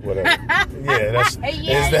 sure. Whatever.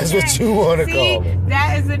 Yeah, that's what you want to call it.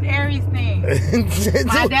 That is an Aries thing.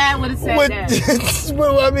 My dad would have said that.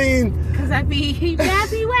 Well, I mean... Because I'd be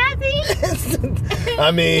Weffy.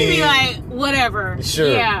 I mean... He'd be like, whatever.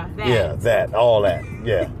 Sure. Yeah, that. Yeah, that. All that.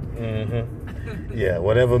 Yeah. Mm-hmm. Yeah,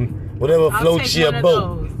 whatever floats your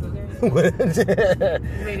boat.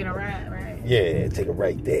 Making a right. Yeah, take a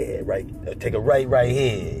right there, right. Take a right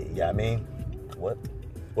here. You know what I mean?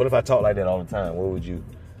 What if I talk like that all the time?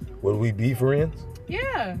 Would we be friends?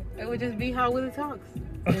 Yeah, it would just be how Willie talks.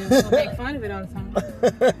 And we'll make fun of it all the time.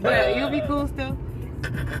 But you'll be cool still.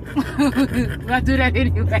 I'll do that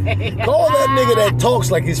anyway. Call that nigga that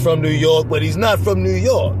talks like he's from New York, but he's not from New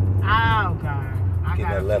York. Oh, God. Get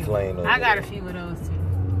that left lane over I got a few of those, too.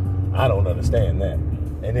 I don't understand that.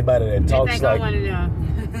 Anybody that talks think like... I want to know.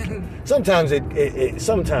 Sometimes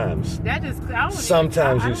sometimes. That just...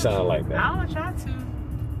 Sometimes you sound like that. I don't try to.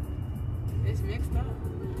 It's mixed up.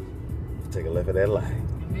 Take a look at that light.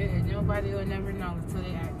 And nobody will never know until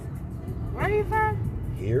they ask. Where are you from?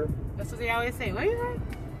 Here. That's what they always say. Where are you from?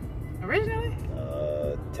 Originally?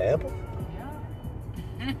 Tampa.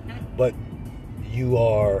 Yeah. But you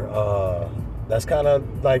are... that's kind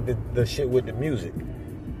of like the shit with the music.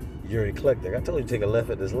 You're eclectic. I told you to take a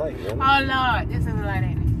left at this light. Oh, Lord. This is a light,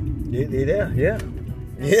 ain't it? Yeah.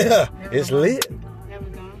 It's lit. There we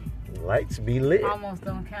go. Lights be lit. Almost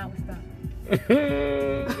don't count. We stop.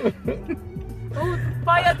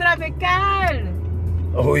 Pollo tropical.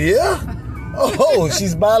 Oh, yeah? Oh,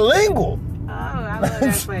 she's bilingual. Oh, I love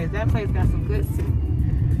that place. That place got some good shit.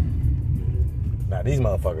 Now, these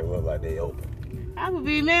motherfuckers look like they open. I would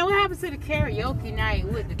be, man, what happens to the karaoke night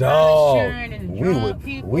with the dog? And the drunk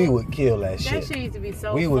people? We would kill that shit. That shit used to be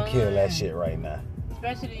so We would fun. kill that shit right now.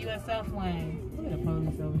 Especially the USF one. Who the The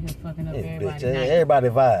police over here fucking up Yeah, everybody's bitch, night. everybody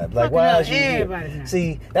vibe. Like, Fucking why up is you here? everybody's night.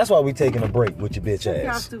 See, that's why we taking a break with your bitch Y'all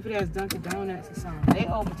ass. stupid ass Dunkin' Donuts or something. They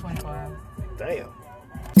open 24 hours. Damn.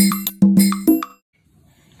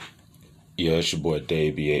 Yeah, it's your boy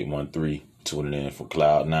Dave B813 tuning in for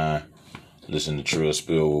Cloud9. Listen to Trill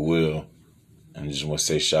Spill with Will. And just want to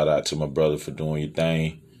say shout out to my brother for doing your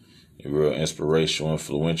thing. You're real inspirational,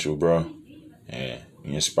 influential, bro. And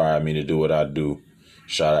you inspired me to do what I do.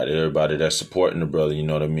 Shout out to everybody that's supporting the brother, you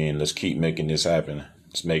know what I mean? Let's keep making this happen.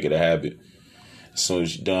 Let's make it a habit. As soon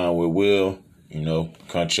as you're done with Will, you know,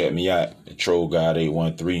 come check me out at Troll God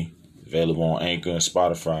 813. Available on Anchor and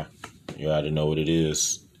Spotify. You already know what it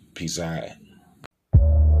is. Peace out.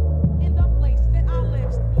 In the place that I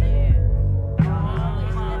live.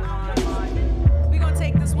 We gonna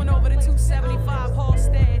take this one over to 275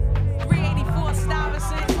 Halstead, 384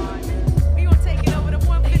 Stuyvesant. We gonna take it over to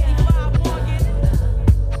 155 Morgan.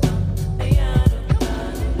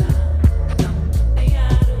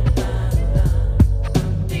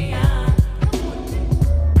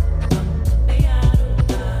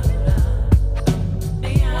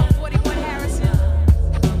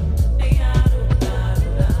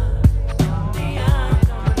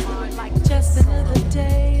 Just another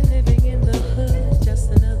day living in the hood.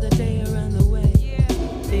 Just another day around the way.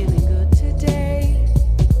 Feeling good today.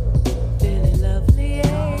 Feeling lovely,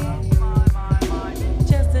 eh?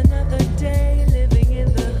 Just another day living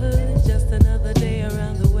in the hood. Just another day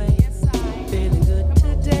around the way. Feeling good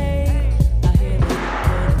today. I hear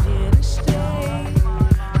that I'm here to stay.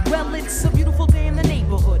 Well, it's a beautiful day in the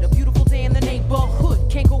neighborhood. A beautiful day in the neighborhood.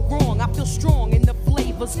 Can't go wrong. I feel strong and the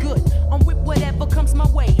flavor's good. I'm with whatever comes my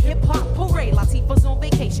way. Hip hop parade. Latifah's on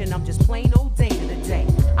vacation. I'm just plain old day to day.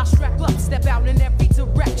 I strap up, step out in every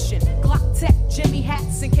direction. Glock tech, Jimmy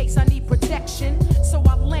hats in case I need protection. So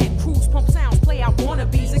I land, cruise, pump sounds, play out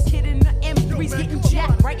wannabes. A kid in the M3's getting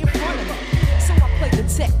jacked right in front of me. So I play the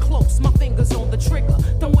tech close, my fingers on the trigger.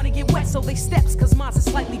 Don't wanna get wet, so they steps, cause mine's are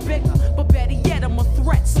slightly bigger. But better yet, I'm a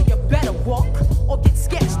threat, so you better walk. Or get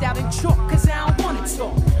sketched out in chalk, cause I don't wanna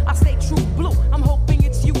talk. I stay true blue, I'm hoping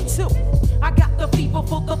it's you too. I got the fever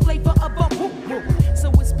for the flavor of a woo-woo.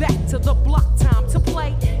 So it's back to the block, time to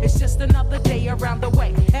play. It's just another day around the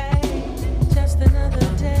way. Hey, Just another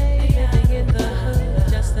day living in the hood.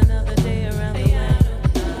 Just another day around the way.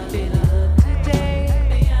 Feeling good today.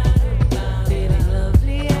 Feeling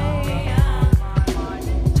lovely, eh?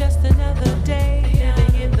 Just another day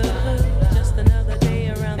living in the hood. Just another day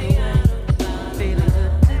around the way. Feeling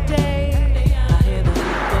good today. I hear the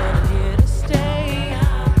beat, but I'm here to stay.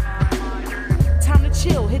 time to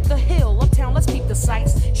chill, hit the hill, uptown, let's peep the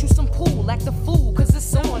sights. Shoot some pool, act a fool, cause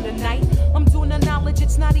it's on tonight. I'm doing the knowledge,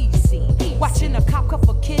 it's not easy. Watching a cop cuff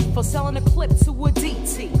a kid for selling a clip to a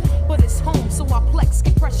DT. But it's home, so I flex,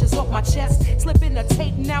 get pressures off my chest. Slip in a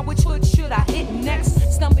tape, now which hood should I hit next?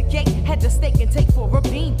 Stomach ache, head to steak and take for a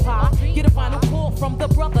bean pie. Get a final call from the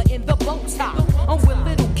brother in the bow tie. I'm with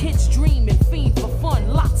little kids dreaming, fiend for fun.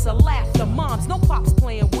 Lots of laughter, moms, no pops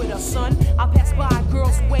playing with her son. I pass by a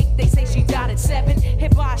girl's wake, they say she died at 7.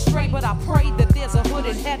 Hit by a stray, but I pray that there's a hood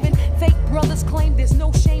in heaven. Fake brothers claim there's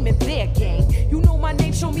no shame in their game. You know my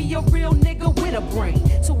name, show me a real nigga with a brain.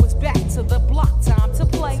 So it's back to the block, time to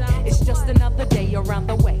play. It's just another day around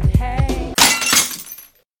the way. Hey.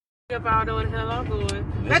 If I don't know what the hell I'm doing.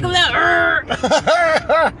 Make a little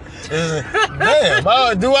Damn,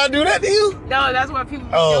 do I do that to you? No, that's what people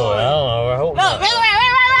be Oh, doing. I don't know. I hope No, not.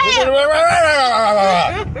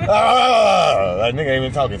 That nigga ain't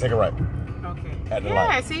even talking. Take a right. Okay. At the Yeah,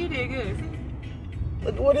 light. see, you did good. See?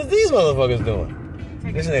 Look, what is these motherfuckers doing?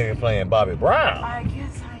 This nigga playing Bobby Brown. I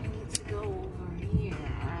guess I need to go over here.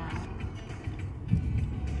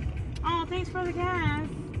 Oh, thanks for the gas.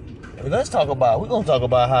 We're gonna talk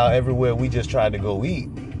about how everywhere we just tried to go eat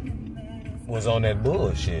was on that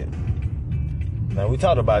bullshit. Now we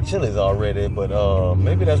talked about Chili's already, but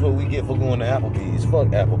maybe that's what we get for going to Applebee's. Fuck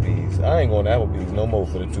Applebee's. I ain't going to Applebee's no more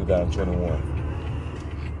for the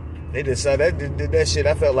 2021. They decided that shit.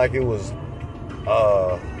 I felt like it was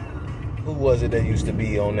who was it that used to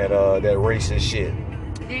be on that racist shit?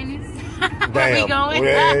 Dennis. Damn. Where we going?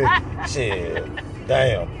 Yeah, shit.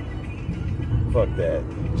 Damn. Fuck that.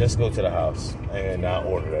 Just go to the house and not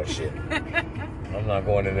order that shit. I'm not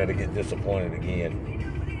going in there to get disappointed again.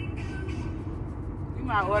 You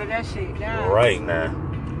might order that shit down. Right now.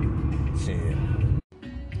 Shit.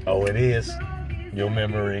 Oh, it is? Your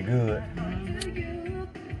memory good.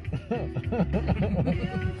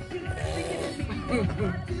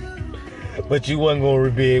 But you wasn't going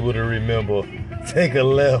to be able to remember. Take a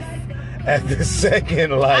left at the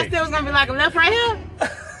second I light. still was gonna be like a left right here.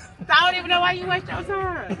 I don't even know why you waste your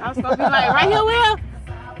time. I was gonna be like, right here, Will.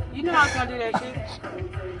 You know I was gonna do that shit.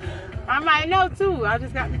 I might know too. I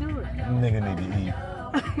just got to do it. Nigga need to eat.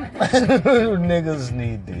 Niggas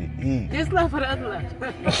need to eat. This left for the other left.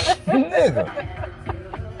 Nigga,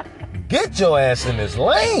 get your ass in this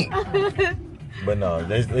lane. But no,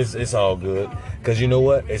 it's all good. Because you know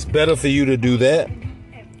what? It's better for you to do that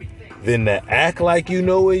than to act like you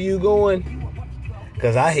know where you going.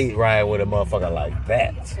 Because I hate riding with a motherfucker like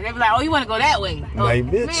that. And they be like, oh, you want to go that way? Oh, Like,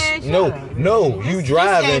 bitch, man, no, you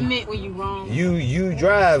driving. Just admit when you wrong. You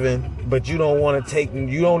driving, but you don't want to take,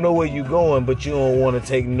 you don't know where you going, but you don't want to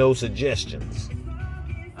take no suggestions.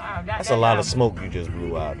 That's a lot of smoke you just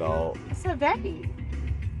blew out, dog. It's a baby.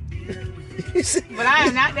 But I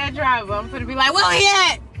am not that driver. I'm gonna be like, where we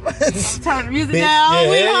at? Turn the music down.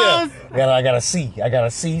 Yeah. I gotta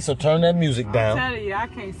see. So turn that music down. I'm telling you, I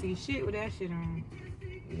can't see shit with that shit on.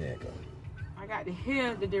 Nigga. I got to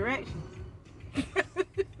hear the directions.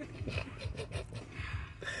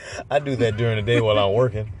 I do that during the day while I'm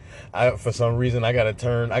working. For some reason, I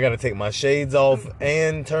gotta take my shades off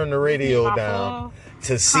and turn the radio down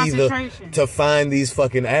to see to find these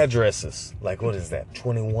fucking addresses. Like, what is that?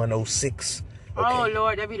 2106. Okay. Oh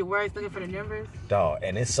Lord, that be the worst, looking for the numbers. Dog,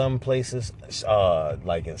 and in some places,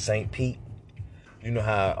 like in St. Pete, you know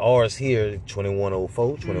how ours here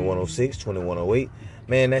 2104, 2106, 2108.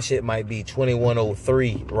 Man, that shit might be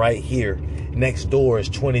 2103 right here. Next door is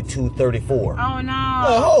 2234. Oh no!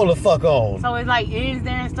 Hold the fuck on. So it like ends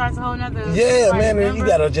there and starts a whole nother. Yeah, man, and you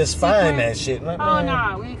gotta just find that shit. Like, oh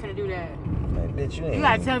no, we ain't finna do that. Man, bitch, you ain't. You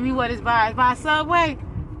gotta tell me what it's by. It's by Subway.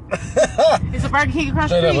 It's a Burger King across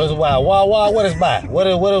the street. Straight up, what is by?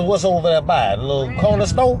 What's over there by? The little corner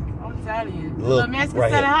store? I'm telling you. The little Mexican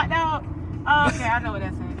right hot dog. Oh, okay, I know what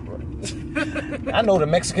that's saying. I know the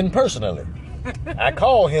Mexican personally. I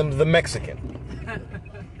call him the Mexican.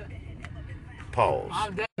 Pause.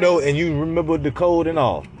 No, and you remember the code and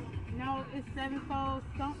all? No, it's 74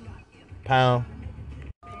 something. Pound.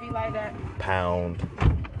 It be like that. Pound.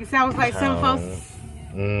 It sounds like 74.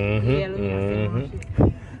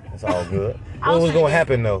 It's all good. What was gonna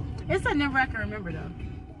happen though? It's a number I can remember though.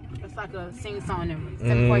 It's like a sing-song number.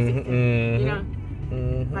 7416. You know?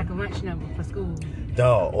 Like a lunch number for school.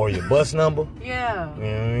 Dog, or your bus number? Yeah.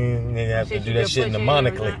 You have to do that shit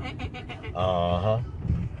mnemonically.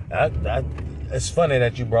 It's funny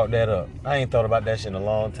that you brought that up. I ain't thought about that shit in a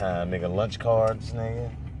long time, nigga. Lunch cards, nigga.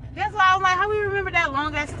 That's why I was like, how we remember that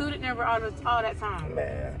long ass student number all that time?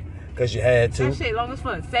 Man. Cause you had to. That shit long as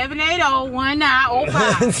fuck. 780-1905.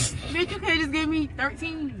 Bitch, you can't just give me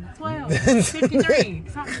 13, 12, 53.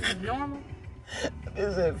 Something normal.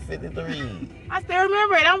 Is it 53? I still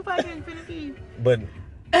remember it. I'm fucking 50. But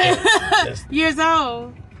years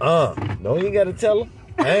old. No, you gotta tell them.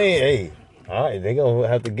 Hey, all right, they gonna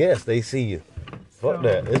have to guess. They see you. Fuck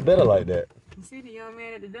that. It's better like that. You see the young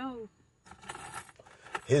man at the door.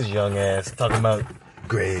 His young ass talking about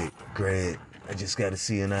Greg. I just gotta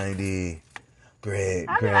see an ID. Greg.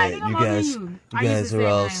 You guys are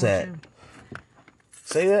all set.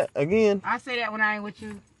 Say that again. I say that when I ain't with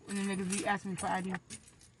you. When the niggas be asking me for ID.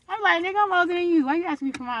 I'm like, nigga, I'm older than you. Why you asking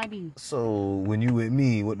me for my ID? So, when you with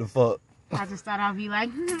me, what the fuck? I just thought I'd be like,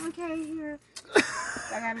 okay, here. I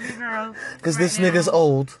gotta be a girl. Because this nigga's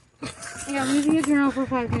old. Yeah, I'm using a girl for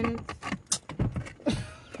 5 minutes.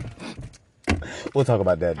 We'll talk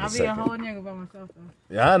about that in a second. I'll be a whole nigga by myself, though.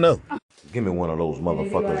 Yeah, I know. Give me one of those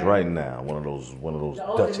motherfuckers right now. One of those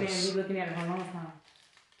the Dutches. Man be looking at it for a long time.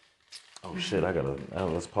 Oh, shit,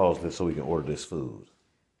 let's pause this so we can order this food.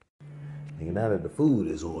 Nigga, now that the food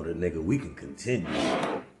is ordered, nigga, we can continue.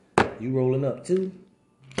 You rolling up too?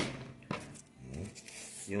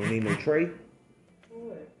 You don't need no tray?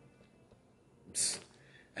 What?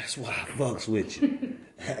 That's why I fucks with you.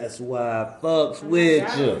 That's why I fucks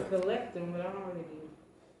with you. Collect them, but I don't really do.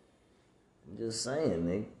 I'm just saying,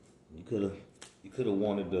 nigga. You could have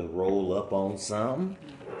wanted to roll up on something.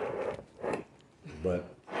 But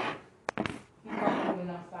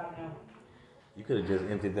you could have just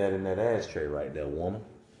emptied that in that ashtray right there, woman.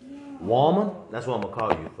 Yeah. Woman? That's what I'm going to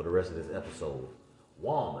call you for the rest of this episode.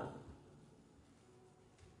 Woman.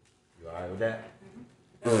 You alright with that?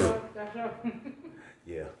 That's your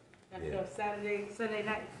Yeah. That's your Sunday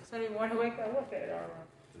night, Sunday morning wake up. What's that all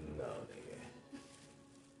No, nigga.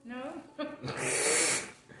 No?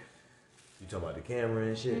 You talking about the camera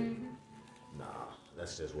and shit? Mm-hmm. Nah,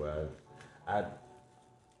 that's just where I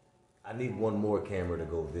need one more camera to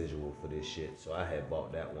go visual for this shit. So I had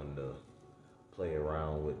bought that one to play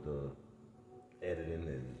around with the editing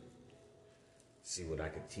and see what I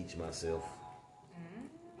could teach myself.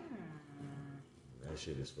 That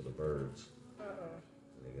shit is for the birds.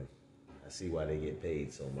 Nigga. see why they get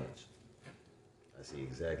paid so much. I see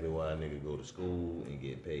exactly why a nigga go to school and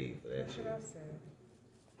get paid for that shit. That's what I said.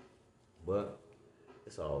 But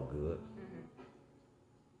it's all good.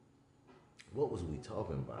 What was we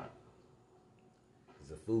talking about? Because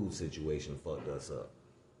the food situation fucked us up.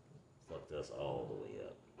 Fucked us all the way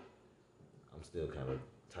up. I'm still kind of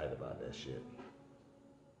tight about that shit.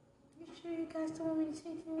 You sure you guys don't want me to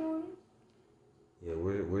take you on? Yeah,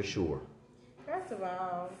 we're sure. First of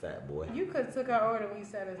all, Fat boy. you could have took our order when you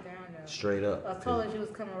sat us down though. Straight up. I told us you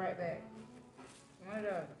was coming right back. One of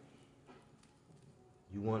those.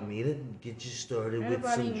 You want me to get you started with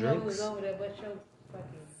Everybody some even know who drinks? was over there but your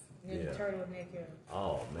fucking Ninja turtleneck ass.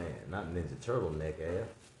 Oh man, not Ninja Turtleneck ass.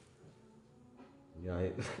 You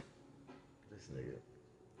know, this nigga.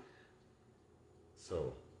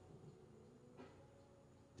 So,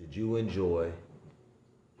 did you enjoy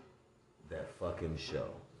that fucking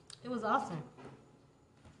show? It was awesome.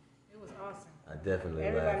 It was awesome. I definitely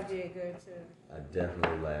Everybody laughed. did good too. I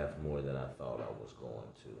definitely laughed more than I thought I was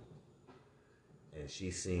going to. And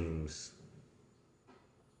she seems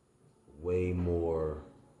way more,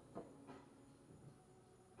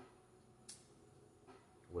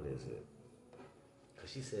 what is it?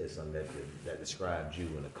 Cause she said something that described you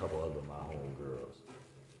and a couple other my homegirls.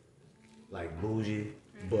 Like bougie,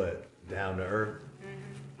 but down to earth.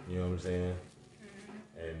 You know what I'm saying?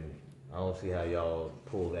 And I don't see how y'all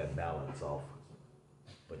pull that balance off.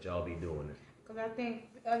 But y'all be doing it. Because I think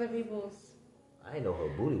other people's... I didn't know her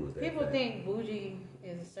booty was that People fat. think bougie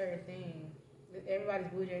is a certain thing. Everybody's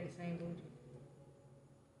bougie ain't the same bougie.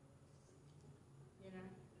 You know?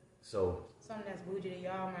 So... Something that's bougie to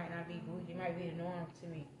y'all might not be bougie. It might be the norm to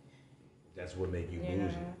me. That's what make you know?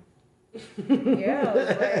 bougie. Yeah,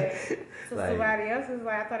 but to Like- somebody else is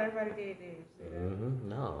like, I thought everybody did this. You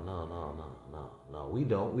know? No. We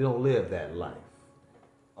don't live that life.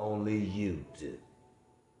 Only you do.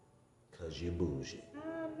 Cause you're bougie.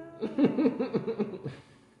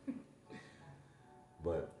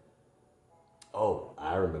 But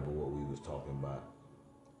I remember what we was talking about.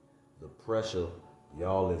 The pressure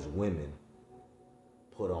y'all as women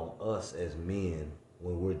put on us as men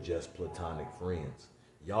when we're just platonic friends.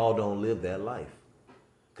 Y'all don't live that life.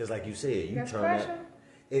 Cause like you said, you That's turn pressure?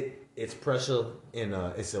 that it's pressure in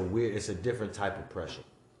it's a different type of pressure.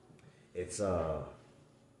 It's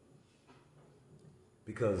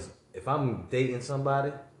because if I'm dating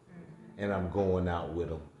somebody and I'm going out with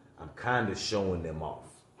them, I'm kind of showing them off.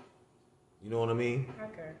 You know what I mean?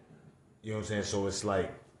 Okay. You know what I'm saying? So it's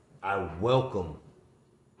like I welcome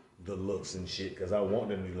the looks and shit because I want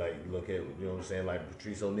them to like look at, you know what I'm saying? Like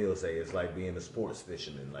Patrice O'Neal say, it's like being a sports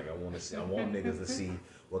fisherman. Like I want niggas to see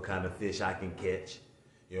what kind of fish I can catch.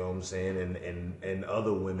 You know what I'm saying? And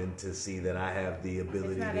other women to see that I have the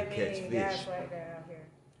ability to catch It's not that many guys fish. like that out here.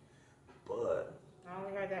 But I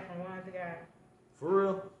only heard that from one other guy. for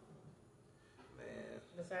real, man.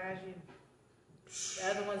 Besides you.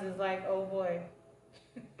 The other ones is like, oh boy.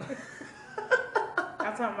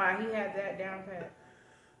 I'm talking about he had that down pat.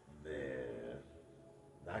 Man,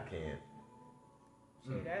 I can't.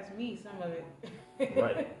 Shit, that's me, some of it.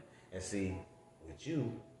 Right. And see, with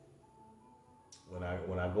you, when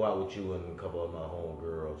I go out with you and a couple of my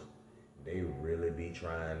homegirls, they really be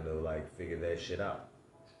trying to like figure that shit out.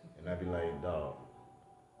 And I be like, dog,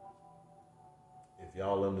 if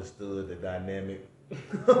y'all understood the dynamic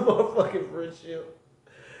of our fucking friendship,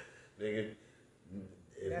 nigga.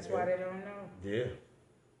 That's why they don't know. Yeah.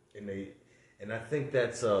 And I think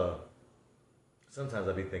that's sometimes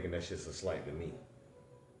I be thinking that's just a slight to me.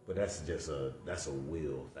 But that's a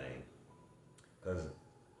will thing. Cause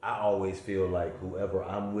I always feel like whoever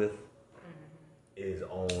I'm with is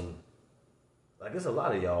on, like it's a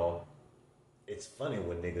lot of y'all, it's funny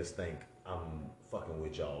when niggas think I'm fucking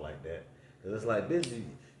with y'all like that. Cause it's like, bitch,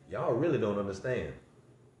 y'all really don't understand.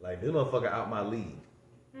 Like, this motherfucker out my league.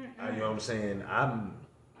 You know what I'm saying?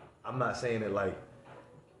 I'm not saying it like,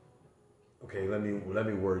 okay, let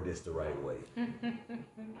me word this the right way.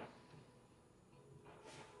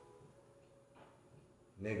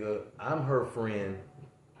 Nigga, I'm her friend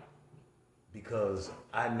because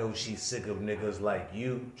I know she's sick of niggas like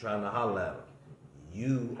you trying to holler at her.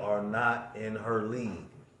 You are not in her league.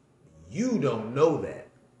 You don't know that.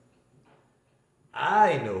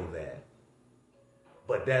 I know that.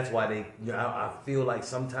 But that's why I feel like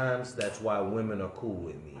sometimes that's why women are cool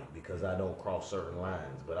with me, because I don't cross certain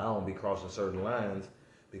lines. But I don't be crossing certain lines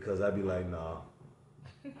because I be like, nah,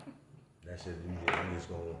 that shit, you just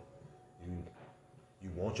gonna, you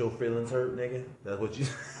want your feelings hurt, nigga? That's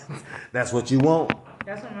what you want.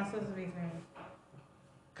 That's what my sister be saying.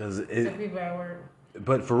 Cause To people at work.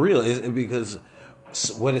 But for real, it's because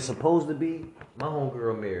So what it's supposed to be, my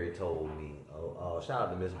homegirl Mary told me, shout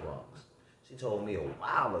out to Miss Bronx. She told me a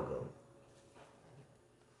while ago,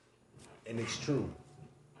 and it's true.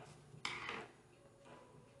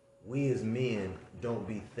 We as men don't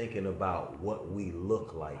be thinking about what we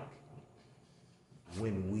look like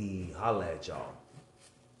when we holler at y'all.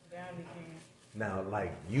 Yeah, we can. Now,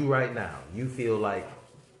 like you right now, you feel like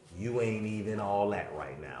you ain't even all that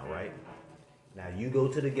right now, right? Now you go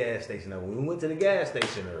to the gas station. Now when we went to the gas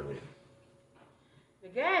station earlier. The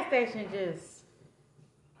gas station just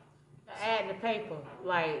add the paper.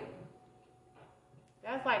 Like,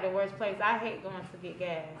 that's like the worst place. I hate going to get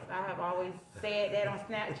gas. I have always said that on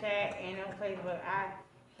Snapchat and on Facebook. I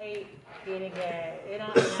hate getting gas. It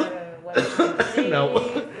don't matter what it is. No.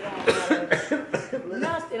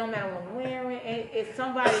 It don't matter what I'm wearing. It's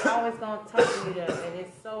somebody always gonna talk to you though, and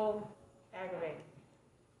it's so aggravating.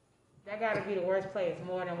 That gotta be the worst place,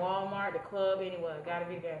 more than Walmart, the club, anywhere. Gotta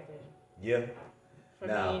be the gas station. Yeah. For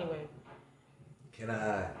now, me anyway. Can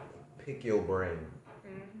I pick your brain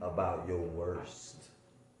about your worst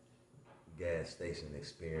gas station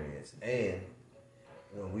experience? And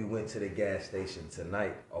when we went to the gas station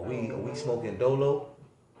tonight, are we smoking Dolo?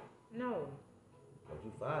 No. Don't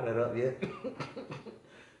you fire that up yet?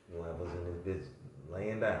 You won't have us in this bitch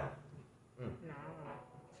laying down. No.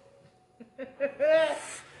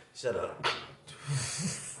 Shut up.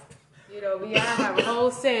 You know, we all have a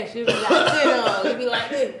whole session. You be like, sit on. You be like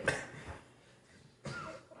this.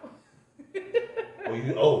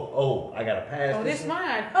 I gotta pass Oh, this one.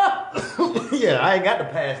 mine. Yeah, I ain't got to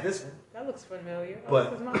pass this one. That looks familiar.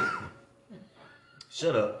 But- This is mine.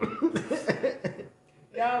 Shut up.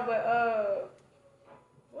 Y'all, but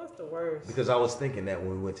what's the worst? Because I was thinking that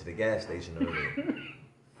when we went to the gas station earlier,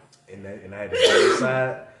 and I had to go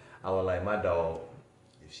inside, I was like, my dog,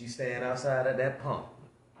 if she's staying outside at that pump,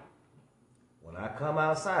 when I come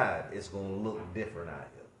outside, it's gonna look different out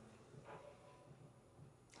here.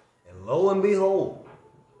 And lo and behold,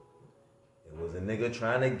 it was a nigga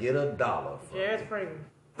trying to get $1 from Jared me. Springer.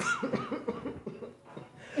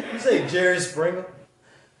 You say Jerry Springer?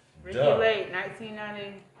 Ricky Duh. Lake,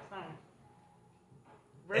 1990 something.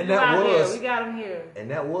 Bring And him that out was- here. We got him here. And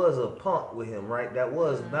that was a punk with him, right? That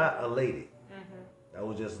was not a lady. That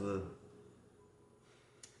was just a...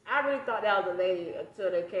 I really thought that was a lady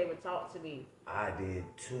until they came and talked to me. I did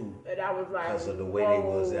too. And I was like, Because of the way they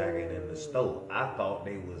was acting in the store. I thought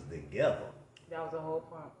they was together. That was a whole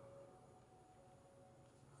pump.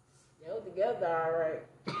 They were together, all right.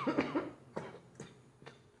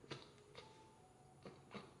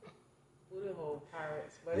 Who the whole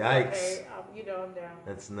pirates? But Yikes. it's okay. I'm down.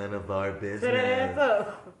 That's none of our business. Put that ass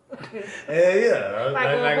up. Hell yeah.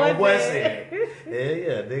 Like what on boy said. said. Hell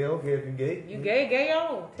yeah. Nigga, don't care if you gay. You gay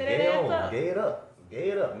on. Put that Gay ass on. up. Gay it up. Gay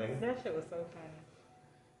it up, nigga. That shit was so funny.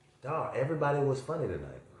 Dog, everybody was funny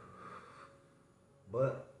tonight.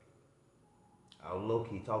 But I was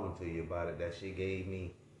low-key talking to you about it. That shit gave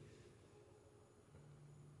me...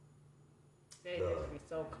 They just be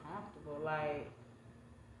so comfortable. Like,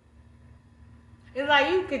 it's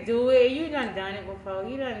like you could do it. You done it before.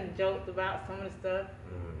 You done joked about some of the stuff.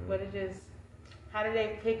 But it just, how do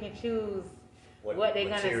they pick and choose what they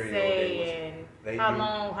gonna say and how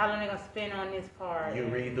long they gonna spend on this part? You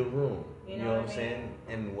read the room. You know know what what I'm I saying?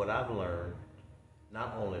 And what I've learned,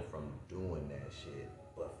 not only from doing that shit,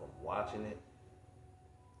 but from watching it,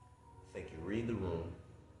 I think you read the room,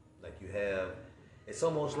 like you have. It's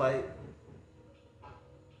almost like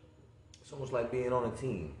being on a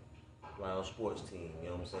team, like on a sports team. You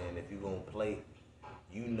know what I'm saying? If you're gonna play,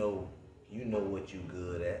 you know what you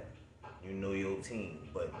good at. You know your team,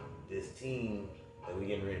 but this team that we're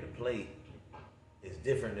getting ready to play is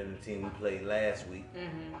different than the team we played last week.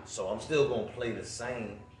 So I'm still gonna play the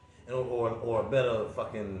same, or a better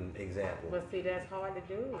fucking example. But see, that's hard to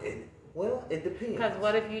do. It depends. Because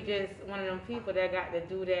what if you just one of them people that got to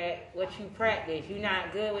do that? What you practice, you're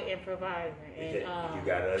not good with improvising and you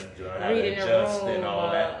gotta learn how to reading the adjust room, and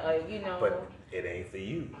all that. But it ain't for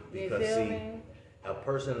you you because feel see, me? a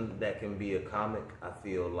person that can be a comic, I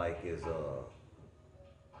feel like is a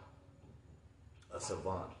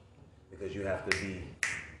savant because you have to be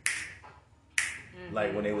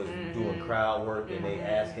like when they was doing crowd work and they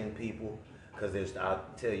asking people because I'll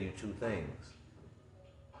tell you two things.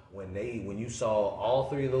 When you saw all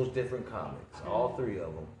three of those different comics, all three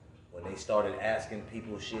of them, when they started asking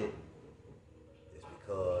people shit, it's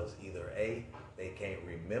because either A, they can't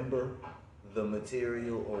remember the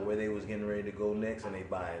material or where they was getting ready to go next and they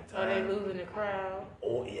buying time. Or they losing the crowd.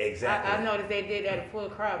 Oh, exactly. I noticed they did that a full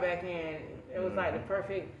crowd back then. It was like the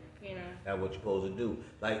perfect You know. That's what you're supposed to do.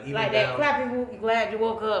 Like even like down, that clapping, you glad you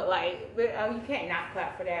woke up. Like you can't not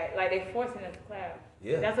clap for that. Like they forcing us to clap.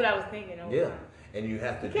 Yeah. That's what I was thinking. Yeah. And you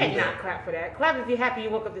have to You do can't that. not clap for that. Clap if you're happy you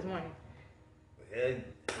woke up this morning. And,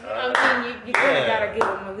 I mean, you kind of gotta give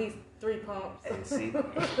them at least 3 pumps. And see,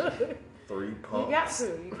 3 pumps. You got to.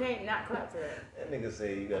 You can't not clap for that. That nigga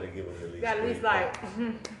say you gotta give him at least. You got at 3 least like.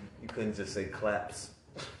 pumps. You couldn't just say claps.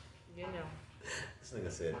 You know. This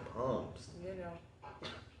nigga said pumps. You know.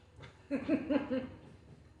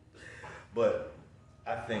 But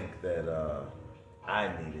I think that I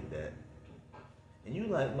needed that. And you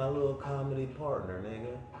like my little comedy partner,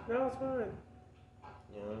 nigga. That was fun.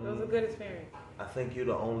 You know what I It was mean? a good experience. I think you're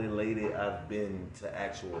the only lady I've been to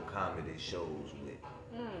actual comedy shows with.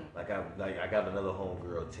 Like I got another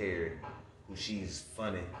homegirl, Terry, who she's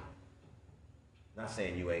funny. Not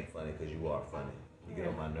saying you ain't funny, because you are funny. You get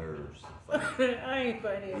on my nerves. Funny. I ain't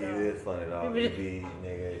funny at all. You is funny, dog. People You be,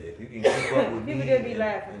 nigga, if you can keep up with me People just be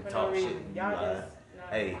laughing and for talk no shit, reason. you Y'all lying. just. No.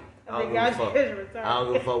 Hey, I I think don't y'all give a fuck. just retarded. I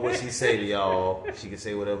don't give a fuck what she say to y'all. She can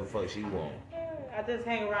say whatever the fuck she want. I just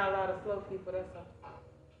hang around a lot of slow people, that's all.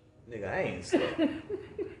 Nigga, I ain't slow.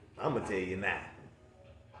 I'm gonna tell you now.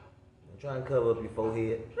 I'm trying to cover up your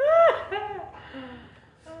forehead.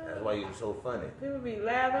 That's why you're so funny. People be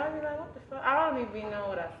laughing. I be like, what the fuck? I don't even know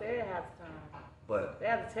what I said half the time. But They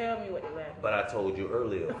have to tell me what they laughing. But I told you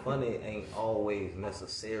earlier, funny ain't always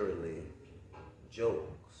necessarily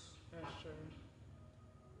jokes. That's true.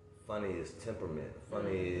 Funny is temperament.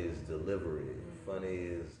 Funny is delivery. Funny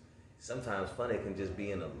is sometimes funny can just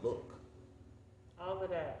be in a look. All of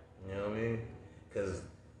that. You know what I mean? Because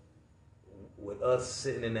with us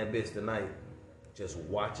sitting in that bitch tonight, just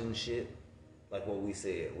watching shit, like what we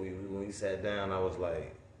said, when we sat down, I was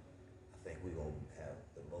like, I think we're going to have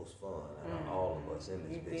the most fun out of all of us in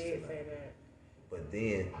this You bitch did tonight. say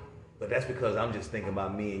that. But that's because I'm just thinking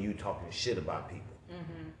about me and you talking shit about people.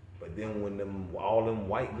 But then when all them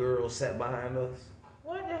white girls sat behind us,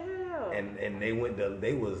 What the hell? and they went to,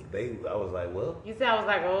 I was like, well, You said I was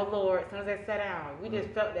like, oh Lord, as soon as they sat down, we just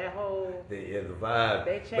felt that whole. the vibe.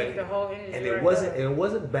 They changed the whole energy. And right it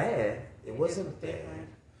wasn't bad. It wasn't just bad. different.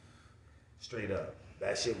 Straight up,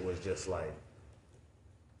 that shit was just like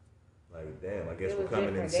damn. I guess It we're was coming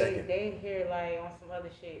in different. second. They here like on some other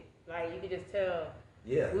shit. Like you could just tell.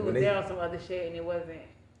 Yeah, We when was they- there on some other shit and it wasn't.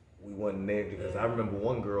 We wasn't there because I remember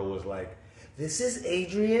one girl was like, "This is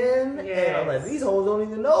Adrian," and I'm Yes. like, "These hoes don't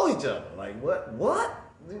even know each other." Like, what?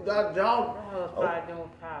 Y'all? That was probably doing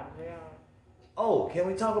powder. Yeah. Oh, can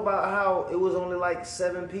we talk about how it was only like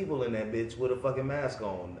 7 people in that bitch with a fucking mask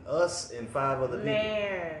on? Us and 5 other people.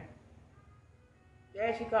 Man.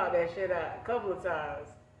 Yeah, she called that shit out a couple of times.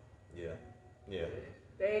 Yeah. They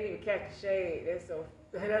didn't even catch the shade.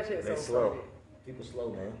 That shit's They so slow. funny. People slow,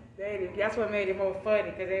 man. That's what made it more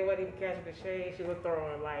funny because they wasn't even catching the shade. She was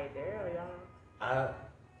throwing like, damn, y'all.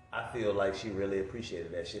 I feel like she really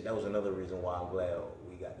appreciated that shit. That was another reason why I'm glad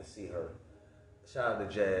we got to see her. Shout out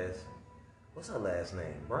to Jazz. What's her last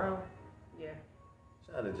name? Brown? Yeah.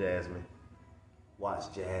 Shout out to Jasmine. Watch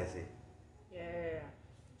Jazzy. Yeah.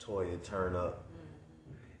 Toya turn up.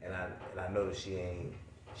 And I noticed she ain't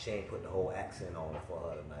put the whole accent on for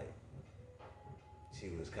her tonight. She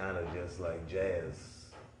was kind of just like Jazz,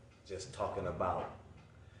 just talking about.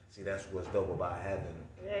 See, that's what's dope about having.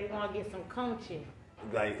 Yeah, you want to get some conchi.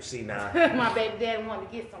 Like, see now. My baby daddy wanted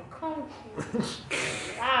to get some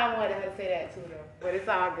conchi. I wanted her to say that too, though. But it's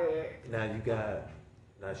all good.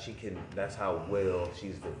 Now she can, that's how well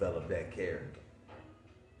she's developed that character.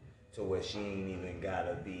 To where she ain't even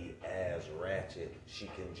gotta be as ratchet. She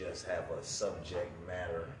can just have a subject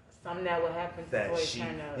matter. Something that would happen That before it she,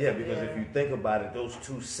 turned out. yeah, because if you think about it, those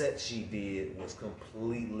 2 sets she did was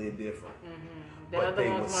completely different. The But other they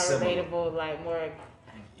one was was more similar. relatable, like more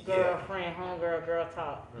girlfriend, homegirl, girl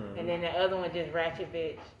talk. And then the other one just ratchet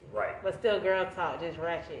bitch. Right. But still girl talk, just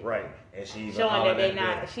ratchet. Right. And she even Showing that hollered they at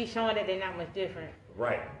not, them. she's showing that they're not much different.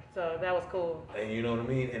 Right. So that was cool. And you know what I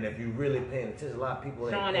mean? And if you really paying attention, a lot of people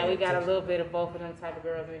ain't Showing paying that we got a attention. little bit of both of them type of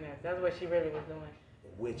girls in there. That's what she really was doing.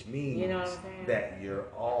 Which means You know what I'm saying? that you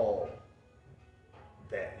all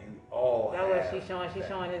That's have what she's showing. She's that.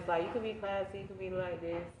 showing it's like you could be classy, you could be like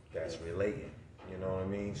this. That's relating. You know what I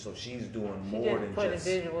mean? So she's doing She more just than putting just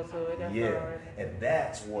visual to it. That's all yeah, right. and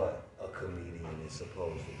that's what a comedian is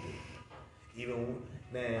supposed to do. Even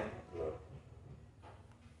man, look,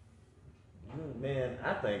 man,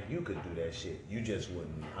 I think you could do that shit. You just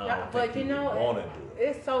wouldn't. I Yeah, don't but think you you know, want to do it.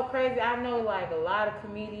 it's so crazy. I know like a lot of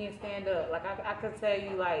comedians stand up. Like I could tell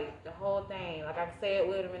you like the whole thing. Like I could say it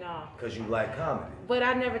with them and all. Because you like comedy. But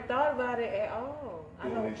I never thought about it at all. I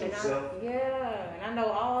Doing know, it and yourself? yeah, and I know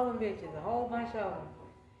all them bitches, a whole bunch of them.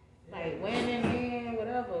 Like women, men,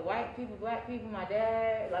 whatever, white people, black people, my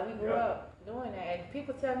dad, like we grew up doing that. And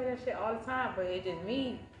people tell me that shit all the time, but it's just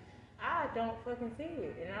me. I don't fucking see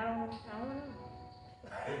it, and I don't know.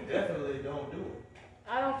 They definitely don't do it.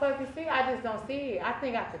 I don't fucking see it. I just don't see it. I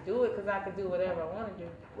think I could do it because I could do whatever I want to do.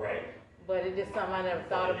 Right. But it's just something I never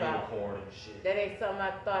thought about. Unicorn and shit. That ain't something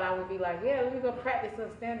I thought I would be like, yeah, let me go practice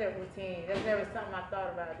some stand-up routine. That's never something I thought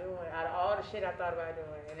about doing. Out of all the shit I thought about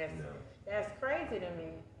doing, and that's crazy to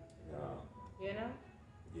me. No. You know?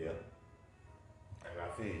 Yeah. And I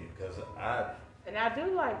feel you, because And I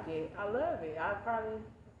do like it. I love it. I probably...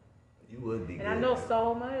 You would be. And good. I know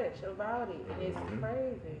so much about it, and it's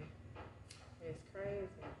crazy. It's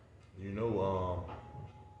crazy. You know,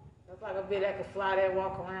 That's like a bitch that could fly there and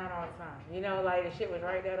walk around all the time. You know, like the shit was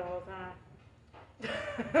right there the whole time.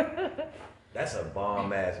 that's a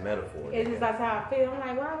bomb ass metaphor. It's just that's how I feel.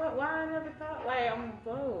 I'm like, why I never thought, like,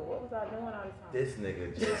 what was I doing all the time? This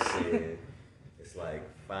nigga just said it's like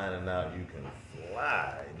finding out you can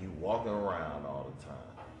fly and you walking around all the time.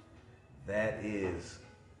 That is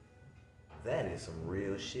some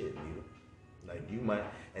real shit, Nita. Like you might,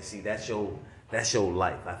 and see that's your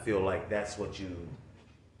life. I feel like that's what you.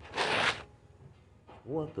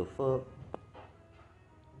 What the fuck?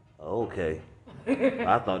 Okay.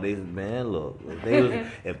 I thought look,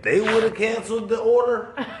 if they would have canceled the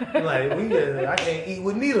order, like I can't eat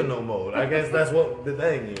with Nita no more. I guess that's what the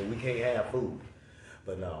thing is. We can't have food.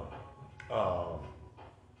 But no.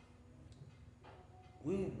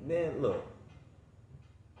 Look.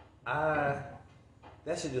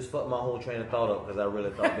 That shit just fucked my whole train of thought up because I really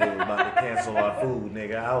thought they were about to cancel our food,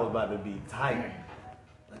 nigga. I was about to be tight.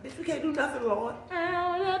 Like, bitch, we can't do nothing, Lord.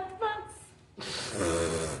 I want the box.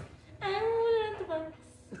 I want the box.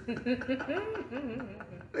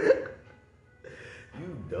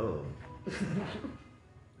 You dumb.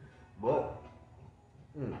 But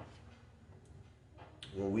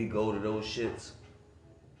when we go to those shits,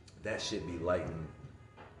 that shit be lighting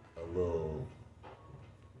a little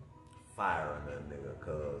fire in that nigga,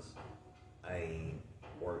 cause I ain't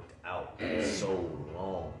worked out in so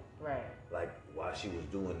long. Right. Like while she was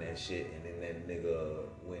doing that shit, and then that nigga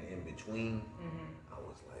went in between. I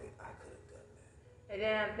was like, I could have done that. And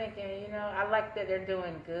then I'm thinking, you know, I like that they're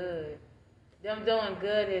doing good. Them doing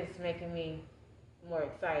good is making me more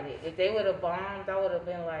excited. If they would have bombed, I would have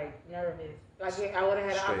been like nervous. Like I would have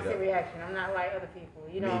had an opposite reaction. I'm not like other people,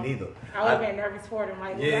 you know. Me neither. I would have been nervous for them,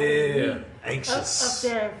 like anxious, up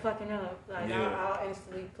there fucking up. Like I'll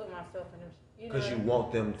instantly put myself in them. Because you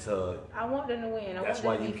want them to. I want them to win. I that's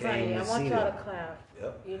want why them to you be funny. came I to want see y'all them. to clap.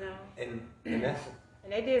 Yep. You know. And that's.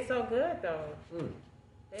 And they did so good though.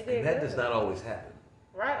 They did. And that good. does not always happen.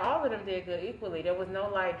 Right, all of them did good equally. There was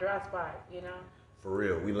no like dry spot, you know. For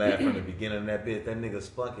real, we laughed from the beginning of that bit. That nigga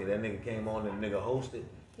Spunky, that nigga came on and nigga hosted.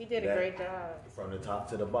 He did a great job. From the top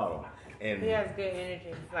to the bottom. And he has good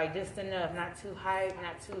energy. Like just enough. Not too hype,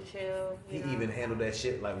 not too chill. He even handled that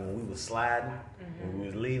shit like when we was sliding, when we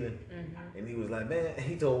was leaving. And he was like, man,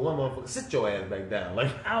 he told one motherfucker, sit your ass back down.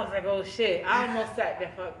 Like I was like, oh shit. I almost sat the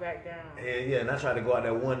fuck back down. And I tried to go out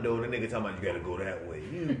that one door and the nigga talking about you gotta go that way.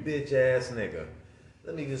 You bitch ass nigga.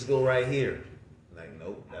 Let me just go right here. Like,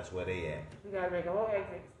 nope, that's where they at. You gotta make a whole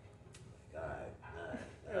exit.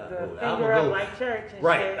 I'm gonna go like church and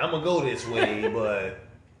right. shit. I'm gonna go this way, but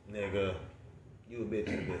nigga, you a bitch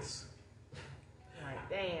for this. Like,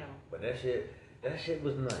 damn. But that shit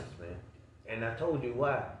was nice, man. And I told you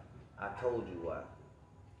why. I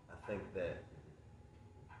think that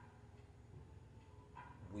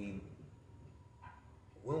when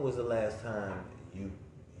was the last time you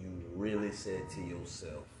really said to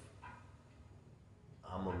yourself,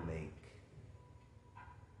 I'm gonna make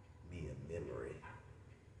me a memory?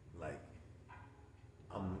 Like,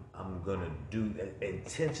 I'm gonna do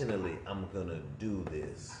intentionally. I'm gonna do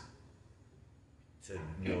this. To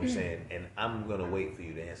you know what I'm saying, and I'm gonna wait for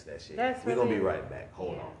you to answer that shit. We're gonna be right back.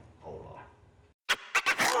 Hold on.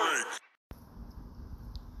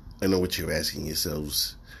 I know what you're asking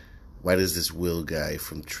yourselves. Why does this Will guy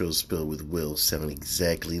from Trill Spill with Will sound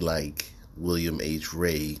exactly like William H.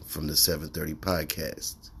 Ray from the 730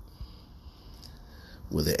 podcast?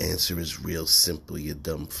 Well, the answer is real simple, you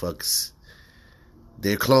dumb fucks.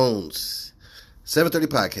 They're clones. 730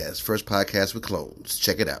 podcast, first podcast with clones.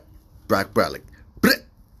 Check it out. Brock Brolick. Check.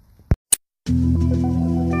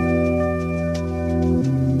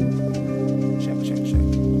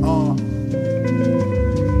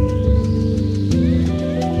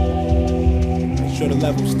 Make sure the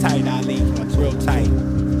level's tight, Ali. It's real tight.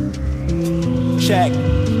 Check.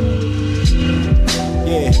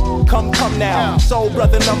 Yeah, Come now, soul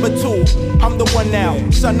brother number 2. I'm the one now,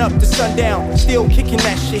 sun up to sundown, still kicking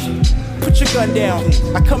that shit. Put your gun down.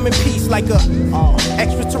 I come in peace like a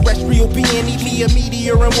extraterrestrial being. Eat me a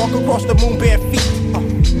meteor and walk across the moon bare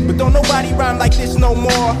feet. But don't nobody rhyme like this no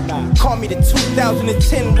more. Call me the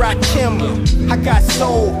 2010 Rakim. I got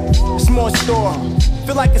soul, it's more in store.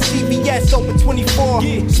 Feel like a CVS open 24.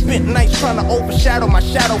 Spent nights trying to overshadow my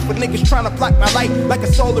shadow for niggas trying to block my light like a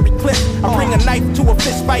solar eclipse. I bring a knife to a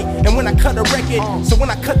fist fight, and when I cut a record, so when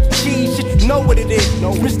I cut the cheese, shit, you know what it is.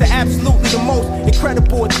 Mr. Absolutely the most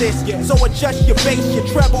incredible at this. So adjust your bass, your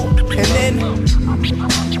treble, and then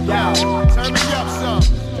yo, turn me up some.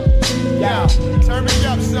 Yo, turn me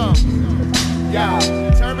up some. Yo,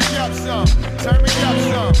 turn me up some. Turn me up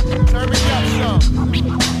some. Turn me up some.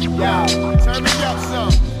 Yo, turn me up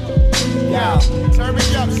some. Yo, turn me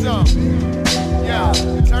up some. Yo,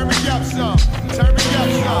 turn me up some. Turn me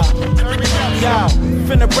up some. Turn me up some. Yo,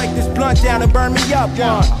 finna break this blunt down and burn me up,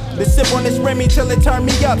 Let's sip on this Remy till it turn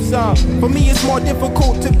me up some. For me it's more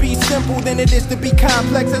difficult to be simple than it is to be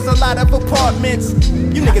complex. There's a lot of apartments.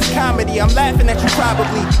 You niggas comedy, I'm laughing at you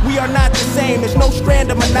probably. We are not the same, there's no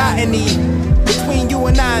strand of monotony between you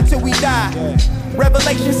and I until we die.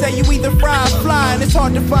 Revelations say you either fry or fly, and it's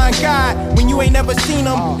hard to find God when you ain't never seen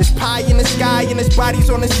him. There's pie in the sky and his body's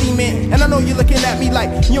on the cement. And I know you're looking at me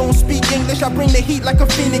like you don't speak English. I bring the heat like a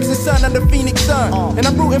phoenix, the sun under Phoenix sun. And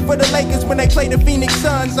I'm rooting for the Lakers when they play the Phoenix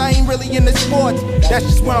Suns. I ain't really into sports, that's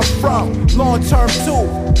just where I'm from. Long term too.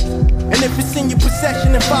 And if it's in your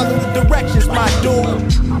possession, then follow the directions, my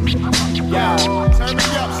dude. Yeah, turn me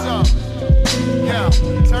up some. Yeah,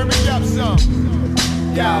 turn me up some.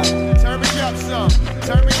 Yeah, turn me up some.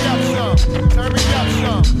 Turn me up some. Turn me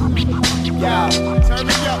up some. Yeah, turn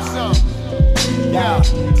me up some. Yeah,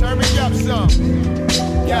 turn me up some.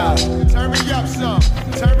 Yeah, turn me up some.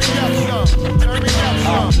 Turn me up some. Turn me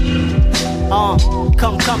up some.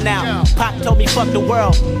 Come now. Pop told me fuck the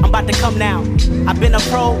world. I'm about to come now. I've been a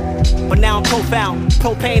pro, but now I'm profound.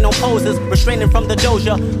 Propane on poses, restraining from the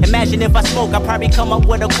doja. Imagine if I smoke, I'd probably come up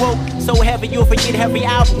with a quote so heavy you'll forget every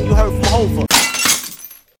album you heard from Hova.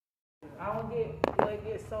 I don't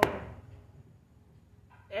get so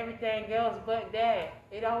everything else but that.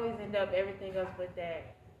 It always end up everything else but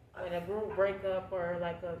that. When a group break up or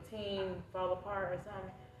like a team fall apart or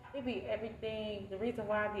something, it be everything. The reason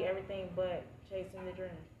why it be everything but chasing the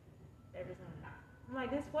dream every time. I'm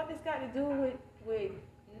like, what this got to do with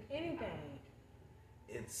anything?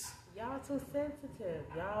 It's y'all too sensitive.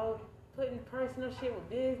 Y'all putting personal shit with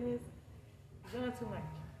business. Doing too much.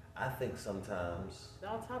 I think sometimes.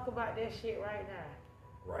 Don't talk about that shit right now.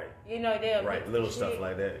 Right. You know, they'll right, little stuff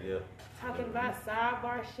like that, yeah. Talking about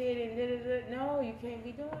sidebar shit and da-da-da. No, you can't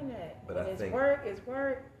be doing that. But when it's work, it's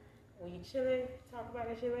work. When you chilling, talk about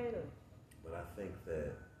that shit later. But I think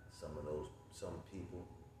that some people,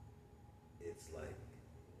 it's like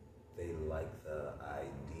they like the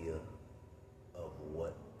idea of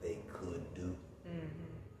what they could do.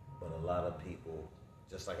 Mm-hmm. But a lot of people,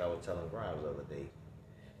 just like I was telling Grimes the other day,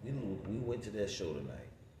 we went to that show tonight,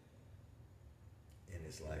 and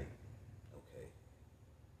it's like, okay,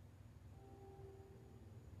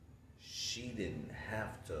 she didn't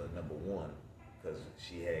have to, number one, because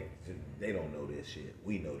they don't know this shit.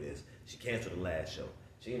 We know this. She canceled the last show.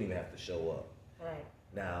 She didn't even have to show up. Right.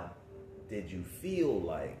 Now, did you feel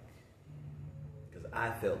like, because I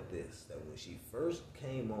felt this, that when she first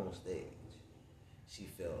came on stage, she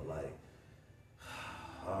felt like,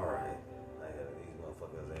 all right, like these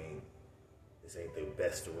motherfuckers this ain't the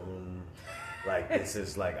best room. Like, this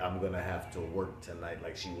is like, I'm going to have to work tonight.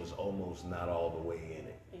 Like, she was almost not all the way in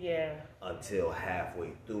it. Yeah. Until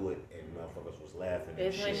halfway through it, and motherfuckers was laughing.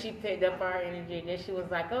 It's when she picked up our energy. Then she was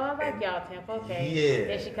like, oh, I like y'all tempo. Okay. Yeah.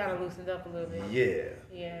 Then she kind of loosened up a little bit. Yeah.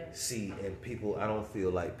 Yeah. See, and people, I don't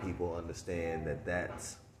feel like people understand that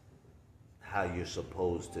that's how you're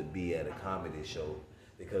supposed to be at a comedy show.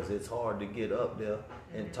 Because it's hard to get up there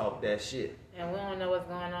and talk that shit. And we don't know what's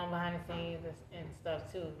going on behind the scenes and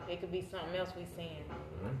stuff too. It could be something else we seeing.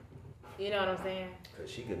 Mm-hmm. You know what I'm saying?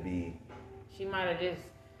 Because she could be. She might have just,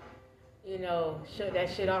 shut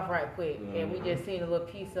that shit off right quick, mm-hmm. and we just seen a little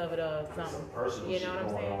piece of it or something. Some personal you know what I'm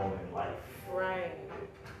saying? On in life. Right.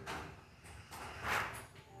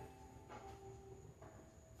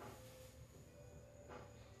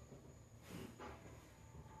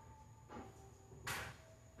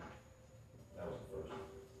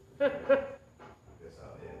 Guess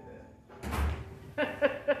I'll end that.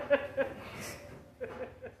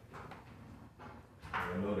 I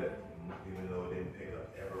know that even though it didn't pick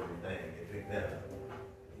up everything, it picked that up.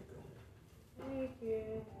 Thank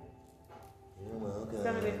you. You're welcome.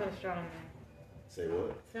 Somebody put strong. Say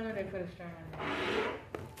what? Tell me they put a straw in there.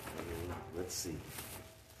 Let's see.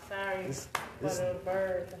 Sorry This- for the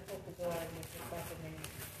birds. I hope the boy gets the fucking name.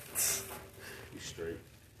 You straight.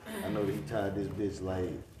 I know he tied this bitch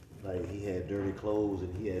like he had dirty clothes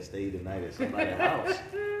and he had stayed the night at somebody's house.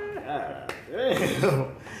 God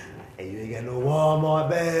damn. Hey, you ain't got no Walmart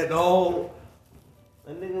bag, dog.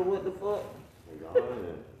 That nigga, what the fuck?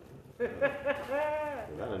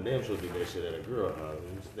 I done damn sure did that shit at a girl house.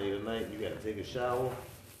 You stay the night, you gotta take a shower.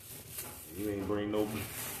 You ain't bring no,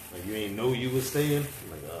 like you ain't know you was staying.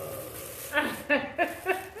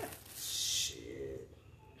 Shit.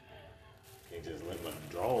 Can't just let my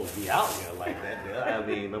drawers be out here like that. Man. I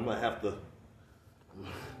mean, I'm gonna have to.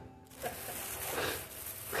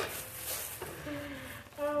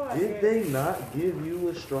 Oh, Did they not give you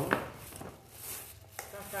a straw?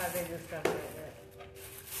 Sometimes they do stuff like that.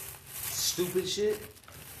 Stupid shit.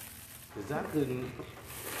 Cause I couldn't.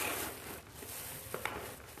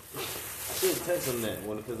 I should text them that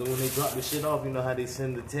one because when they drop the shit off, you know how they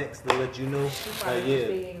send the text to let you know. Like yeah,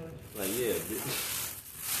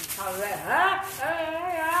 bitch. How that?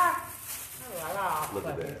 Look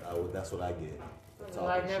at that. That's what I get.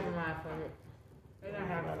 Like never mind for it. They don't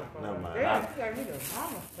have it before. Never mind. Yeah, you got me the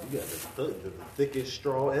mama stuff. You got the thickest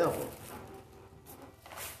straw ever.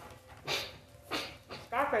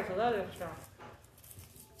 Scarface love this straw.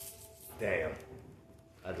 Damn.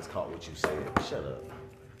 I just caught what you said. Shut up.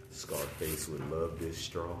 Scarface would love this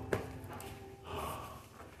straw.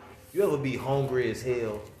 You ever be hungry as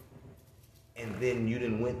hell and then you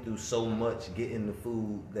done went through so much getting the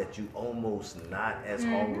food that you almost not as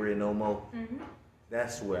hungry no more? Mm-hmm.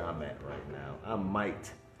 That's where I'm at right now.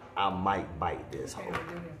 I might bite this hole.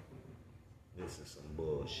 This is some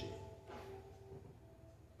bullshit.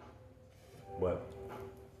 But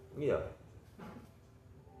yeah.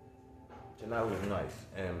 Tonight was nice,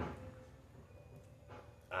 and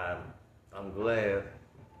I'm glad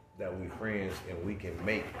that we friends and we can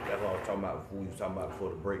make. That's what I was talking about before. We was talking about before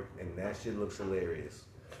the break, and that shit looks hilarious.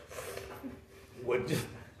 What just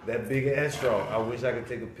that big ass straw? I wish I could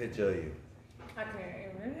take a picture of you. I can't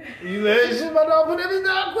even. You let shit, my dog. Put everything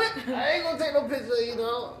down quick. I ain't gonna take no picture of you,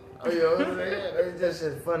 dog. Oh, you know what I'm saying? It's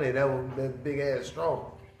just funny. That was that big ass straw.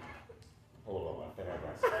 Hold on, I think I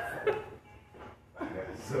got something. I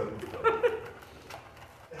got something.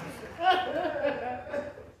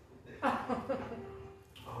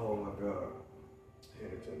 Oh my God.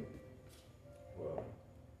 Hand it to me. Well,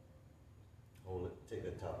 hold it. Take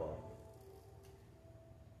that top off.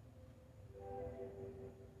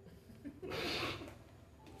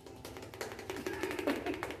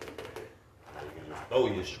 Throw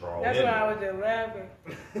your straw. That's in why I there. was just laughing.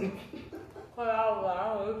 Cause I was like,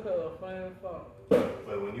 oh, this is funny as fuck.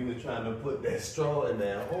 But when you were trying to put that straw in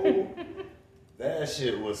that hole, that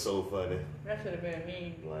shit was so funny. That should have been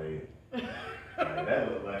mean. Like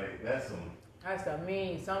that looked like that's some. That's a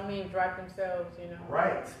meme. Some memes write themselves, you know.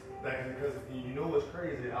 Right. Like, because you know what's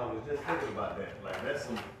crazy? I was just thinking about that. Like that's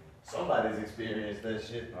somebody's experienced that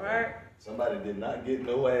shit. Right. Like, somebody did not get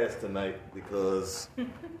no ass tonight because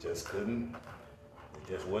just couldn't. It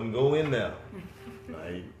just wouldn't go in there.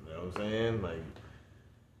 Like, you know what I'm saying? Like,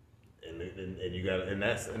 and you got and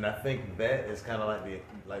I think that is kind of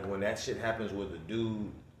like when that shit happens with a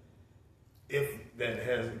dude. If that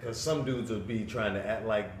has, because some dudes will be trying to act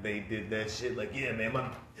like they did that shit. Like, yeah, man,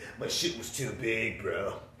 my shit was too big,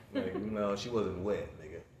 bro. Like, no, she wasn't wet,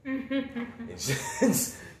 nigga. It's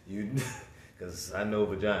just, because I know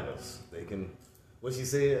vaginas. They can. What she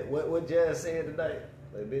said? What Jazz said tonight?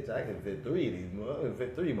 Like, bitch, I can fit 3 of these. I can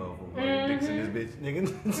fit 3 motherfuckers dicks in this bitch,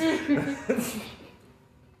 nigga.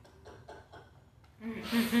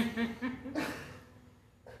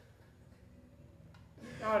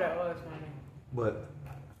 Oh, that was funny. But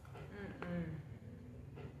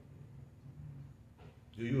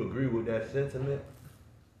do you agree with that sentiment?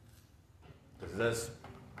 Because that's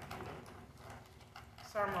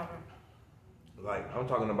Some of them. like I'm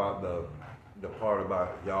talking about the part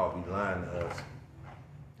about y'all be lying to us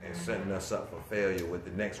and setting us up for failure with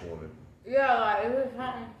the next woman. Yeah, like it was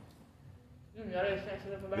something. You know they're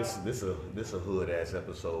sensitive about. This a hood ass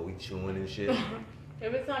episode. We chewing and shit.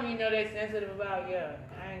 If it's something you know they're sensitive about, yeah,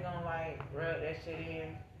 I ain't gonna like rub that shit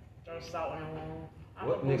in, throw salt in the wound. I'm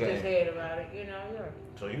What gonna boost nigga his head about it, you know. Yeah.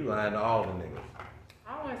 So you lying to all the niggas?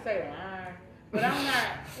 I wouldn't say lying, but I'm not.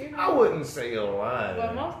 You know, I wouldn't say a lie.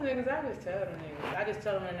 But most niggas, I just tell them niggas. I just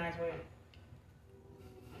tell them in a nice way.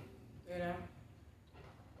 You know.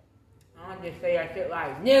 I don't just say that shit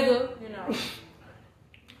like nigga, you know.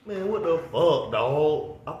 Man, what the fuck,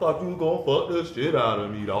 dog? I thought you was gonna fuck the shit out of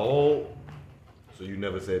me, dog. So you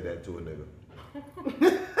never said that to a nigga?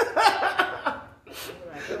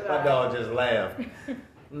 My dog just laughed.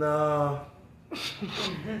 No.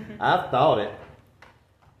 I thought it.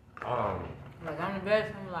 Like, I'm the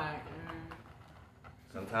best. I'm like,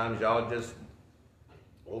 Sometimes y'all just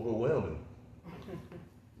overwhelming.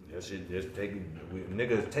 That shit just taking,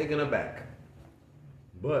 niggas taking aback.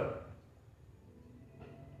 But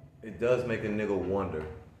it does make a nigga wonder.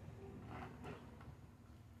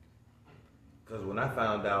 Because when I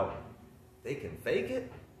found out they can fake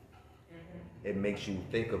it, it makes you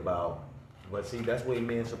think about, but see, that's what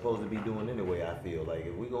men's supposed to be doing anyway, I feel. Like,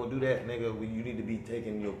 if we gonna do that, nigga, you need to be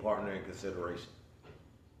taking your partner in consideration.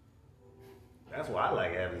 That's why I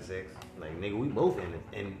like having sex. Like, nigga, we both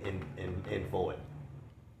in for it.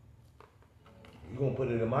 You gonna put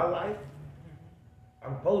it in my life?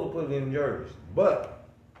 I'm supposed to put it in yours. But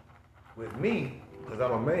with me, because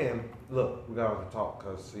I'm a man, look, we got to talk,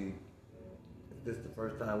 because see, if this is the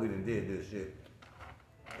first time we done did this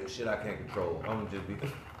shit I can't control. I'm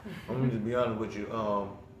gonna just be honest with you.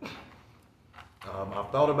 I've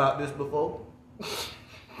thought about this before.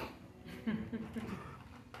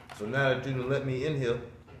 So now that you done let me in here,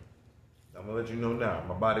 I'm gonna let you know now.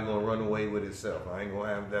 My body gonna run away with itself. I ain't gonna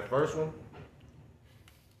have that first one.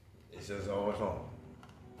 It's just all it's on.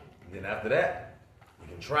 And then after that, we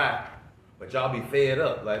can try. But y'all be fed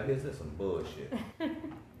up. Like, this is some bullshit.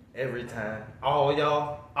 Every time. All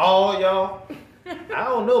y'all. I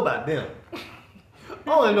don't know about them.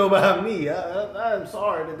 I only know about me. I'm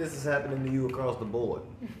sorry that this is happening to you across the board.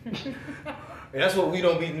 And that's what we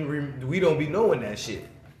don't be knowing that shit.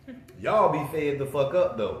 Y'all be fed the fuck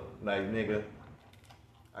up though. Like, nigga,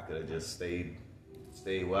 I could have just stayed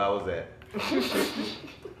where I was at.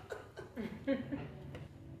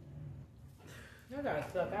 That gotta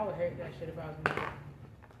suck. I would hate that shit if I was me.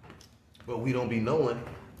 But we don't be knowing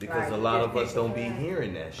because Right, a lot of just us don't be people.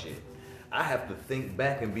 hearing that shit. I have to think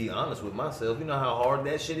back and be honest with myself. You know how hard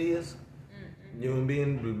that shit is? You know what I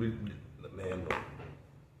mean? Man, look.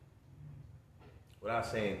 Without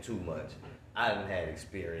saying too much, I done had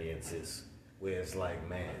experiences where it's like,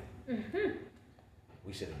 man,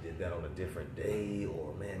 we should have did that on a different day,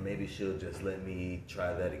 or man, maybe she'll just let me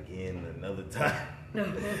try that again another time.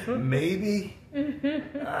 Maybe.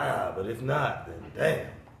 But if not, then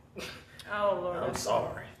damn. Oh, Lord. I'm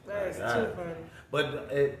sorry. That is Like, too funny. But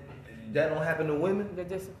that don't happen to women? The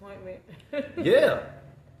disappointment. Yeah.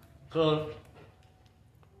 So,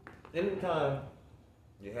 anytime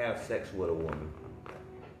you have sex with a woman,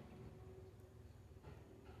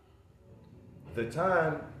 the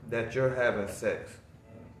time that you're having sex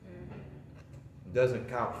doesn't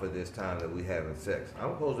count for this time that we having sex.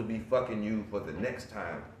 I'm supposed to be fucking you for the next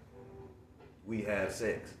time we have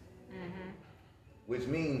sex. Which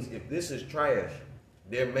means if this is trash,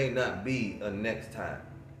 there may not be a next time.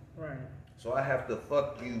 Right. So I have to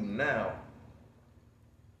fuck you now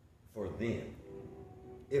for then.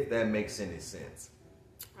 If that makes any sense.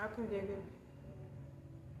 I can dig it.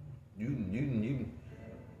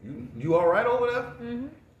 You all right over there? Mm-hmm.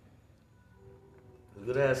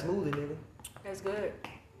 Good ass smoothie, nigga. That's good.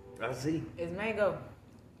 I see. It's mango.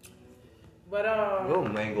 But Yo,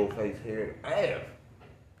 mango face hair ass.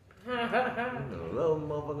 I love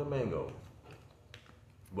motherfucking mango.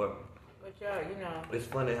 But y'all, you know, it's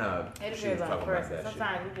funny how it she was depends on the talking about person. that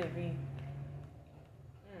Sometimes you just be.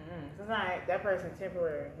 Sometimes that person's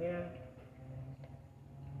temporary, you know.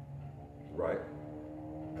 Right.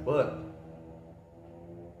 But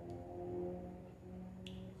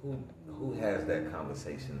who has that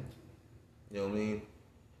conversation? You know what I mean?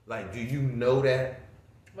 Like, do you know that?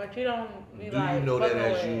 But you don't be Do like. you know that fucking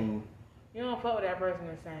as with- you? You don't fuck with that person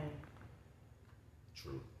the same.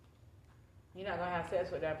 True. You're not gonna have sex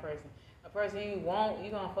with that person. A person you want,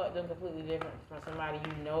 you're gonna fuck them completely different from somebody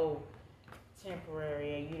you know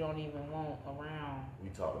temporary and you don't even want around. We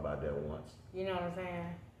talked about that once. You know what I'm saying?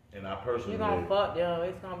 And I personally You're gonna fuck them,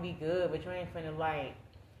 it's gonna be good, but you ain't finna like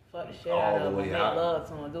fuck the shit All out the of them, way make out. love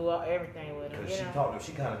to them, do everything with them. Because You know?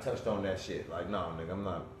 she kind of touched on that shit. Like, no, nigga, I'm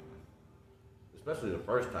not. Especially the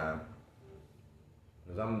first time.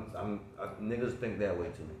 Because niggas think that way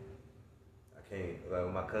too. I can't,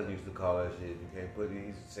 like my cousin used to call that shit, you can't put, he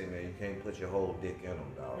used to say, man, you can't put your whole dick in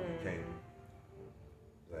them, dog. You can't.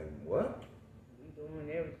 Like, what? You doing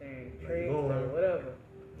everything, Like, tricks you or going- whatever.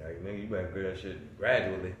 Like, nigga, you better do that shit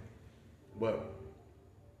gradually. But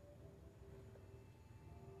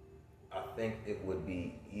I think it would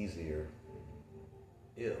be easier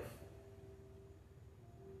if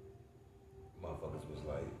motherfuckers was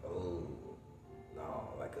like, oh, no.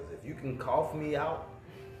 Like, cause if you can cough me out,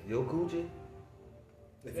 your coochie,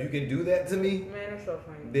 if you can do that to me, Man, that's so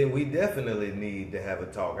funny. then we definitely need to have a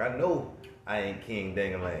talk. I know I ain't King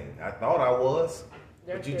Dang-a-Lang. I thought I was.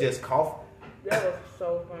 But you just cough. That was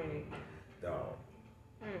so funny. Dog.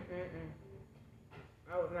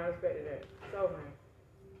 I was not expecting that. So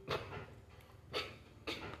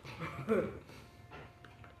funny.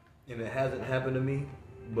 And it hasn't happened to me,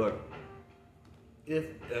 but if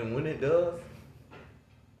and when it does,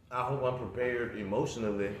 I hope I'm prepared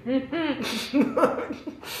emotionally.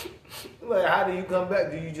 Like, how do you come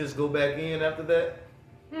back? Do you just go back in after that?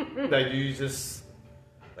 Like, do you just,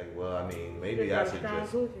 like, well, I mean, maybe I should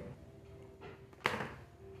just.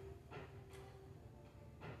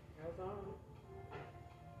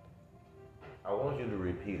 I want you to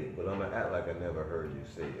repeat it, but I'm going to act like I never heard you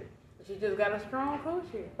say it. She just got a strong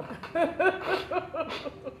coochie.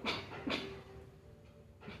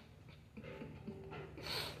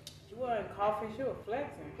 She wasn't coughing, she was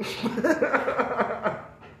flexing.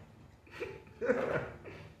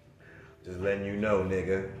 Just letting you know,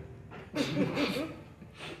 nigga.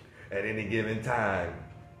 At any given time,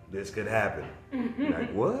 this could happen.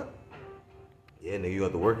 Like, what? Yeah, nigga, you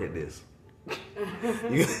have to work at this.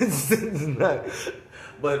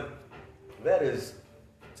 But that is,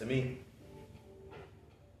 to me,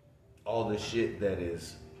 all the shit that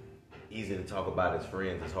is easy to talk about as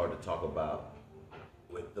friends is hard to talk about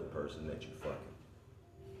with the person that you fucking.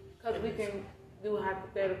 Because we can do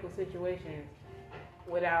hypothetical situations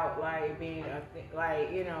without like being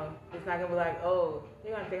like, you know, it's not gonna be like, oh,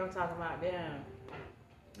 they're gonna think I'm talking about them,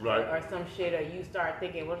 right? Or some shit, or you start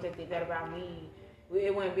thinking, what if they think that about me?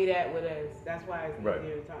 It wouldn't be that with us. That's why it's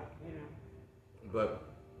easier to talk, you know. But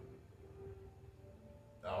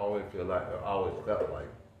I always felt like.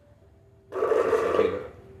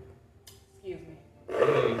 Excuse me.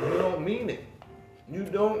 Hey, you don't mean it. You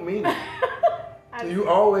don't mean it. You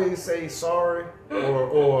always say sorry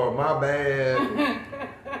or my bad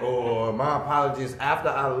or my apologies after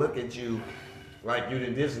I look at you like you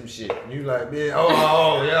did some shit. You like, man,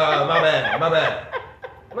 oh yeah, my bad.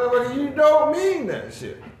 Motherfucker, you don't mean that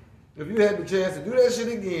shit. If you had the chance to do that shit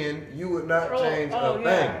again, you would not change a thing.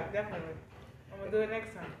 Yeah, definitely. I'm gonna do it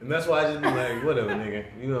next time. And that's why I just be like, whatever, nigga.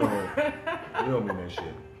 You don't mean that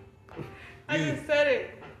shit. I just said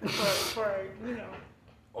it for you know.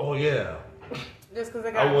 Oh yeah. Just because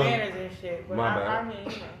I got manners and shit. But my bad. I mean,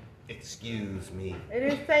 you know. Excuse me. It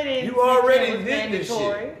didn't say the you already did mandatory. this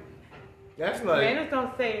shit. That's like. Manners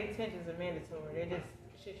don't say intentions are mandatory. They just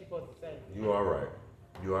shit you're supposed to say. You all right.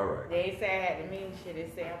 They ain't say I had to mean shit. They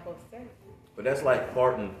say I'm supposed to say it. But that's like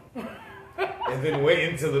farting. And then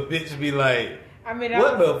waiting till the bitch be like, I mean,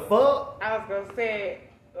 what the fuck? I was going to say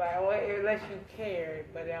it, like, well, unless you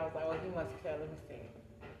cared. But I was like, oh, he must care. Let me say it.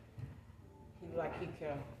 He like he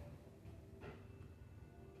care.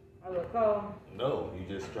 I look cold. No, you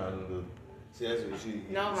just trying to see. That's what she.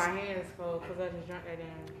 No, my hand is cold because I just drank that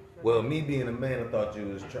damn. Well, me being a man, I thought you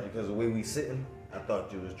was trying, because the way we sitting, I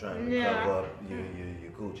thought you was trying to cover up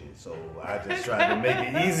your coochie. So I just tried to make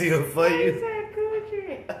it easier for you. said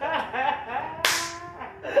coochie.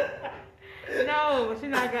 No, but you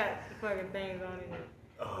know I got fucking things on it.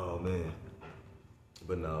 Oh man.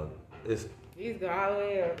 But no, it's. These go all the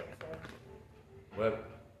way up. So.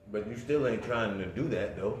 But you still ain't trying to do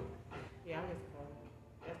that though. Yeah, I'm just cold.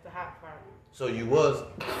 That's the hot part. So you was.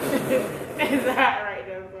 It's hot right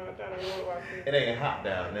there, so I'm trying to warm my feet. It ain't hot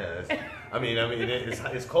down there.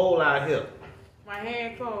 It's cold out here. My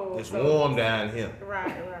hand cold. It's warm down here.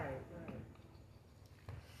 Right.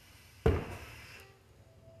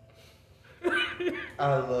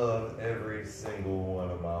 I love every single one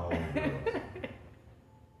of my homegirls.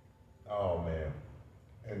 Oh man.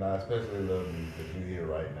 And I especially love you because you're here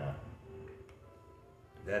right now.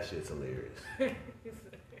 That shit's hilarious.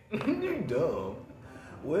 You dumb.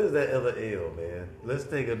 Where's that other L, man? Let's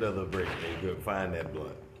take another break and go find that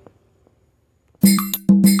blunt.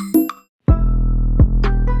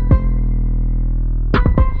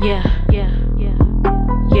 Yeah.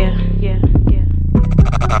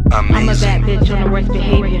 I'm a bad bitch on the worst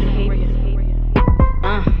behavior.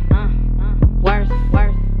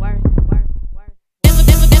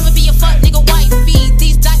 Never be a fuck nigga wifey.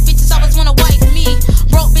 These dyke bitches always wanna wife me.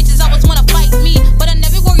 Broke bitches always wanna fight me, but I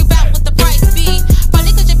never worry about what the price be.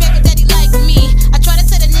 Probably cause your baby daddy like me. I try to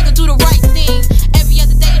tell a nigga do the right thing. Every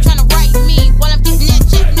other day you tryna write me while I'm getting that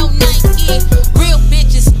check, no Nike. Real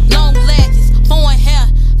bitches, long lashes, foreign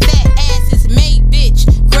hair, fat asses, made bitch,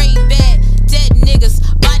 gray bad, dead niggas,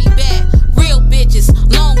 body bad. Real bitches,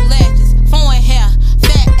 long lashes.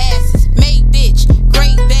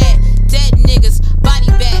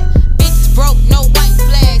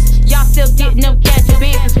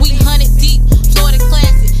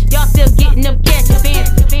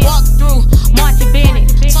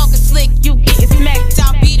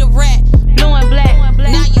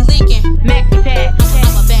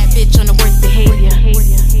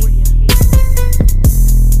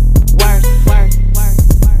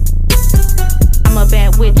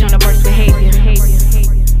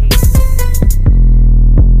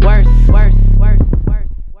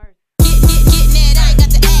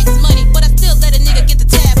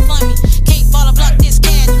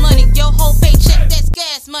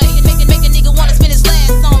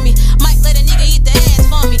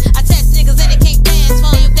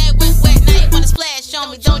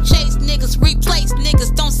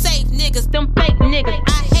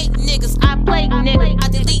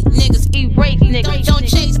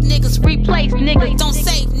 place niggas. Don't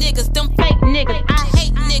save niggas, them fake niggas. I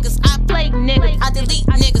hate niggas, I play niggas. I delete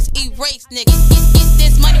niggas, erase niggas. Get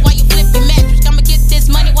this money while you flip your mattress. I'ma get this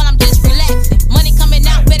money while I'm just relaxing. Money coming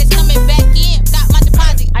out, bet it's coming back in. Got my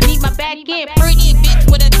deposit, I need my back end. pretty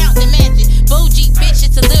bitch with account to match it. Bougie bitch,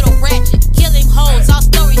 it's a little ratchet. Killing hoes, all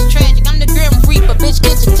stories tragic. I'm the grim reaper, bitch,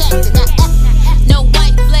 get your tactic. No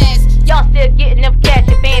white flags, Y'all still getting them cash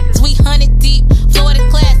advances. we 100 deep, Florida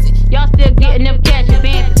classic. Y'all still getting them cash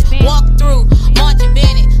advances. Walk through, marching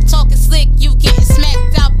bandit, talking slick, you getting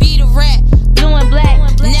smacked out, beat a rat. Blue and black,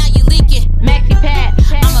 Now you leaking, maxi pad.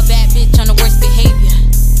 I'm a bad bitch on the worst behavior.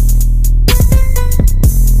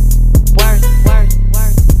 Word.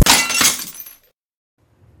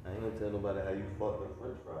 I ain't gonna tell nobody how you fucked the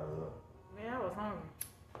french fries up. Man, I was hungry.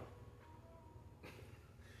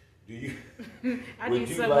 Do you? I would need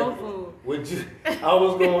you some like, more food. Would you? I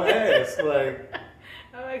was gonna ask, like,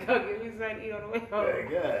 I'm like, go get me something to eat on the way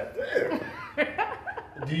home. God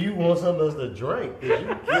damn. Do you want something else to drink? Cause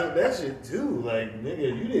you killed that shit too. Like,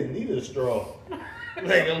 nigga, you didn't need a straw.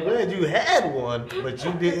 Like, I'm glad you had one, but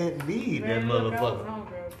you didn't need that Man, look, I was motherfucker.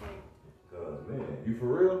 hungry, okay? Cause man, you for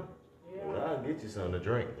real? Yeah. Well, I'll get you something to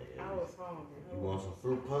drink, nigga. I was hungry. You want some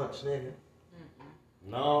fruit punch, nigga?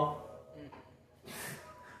 No.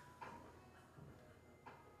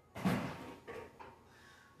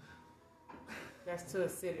 That's too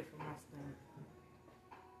acidic for my stomach.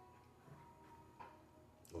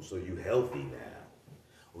 Oh, so you healthy now?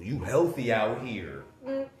 Oh, you healthy out here?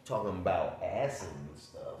 Talking about acid and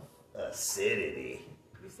stuff, acidity.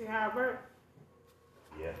 You see how I burp?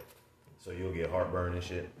 Yeah. So you'll get heartburn and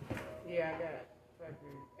shit. Yeah, I got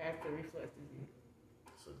fucking after reflux disease.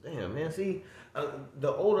 So damn, man. See,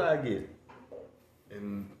 the older I get,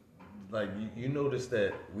 and like you notice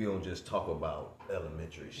that we don't just talk about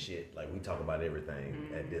elementary shit. Like we talk about everything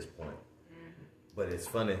at this point. But it's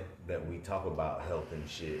funny that we talk about health and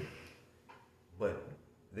shit. But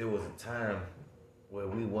there was a time where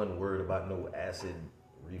we wasn't worried about no acid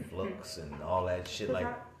reflux and all that shit. Like,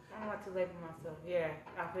 I don't like to label myself. Yeah,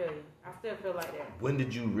 I feel you. I still feel like that. when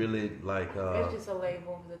did you really like? It's just a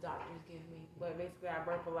label the doctors give me. But basically, I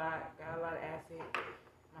burp a lot, got a lot of acid.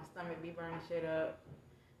 My stomach be burning shit up.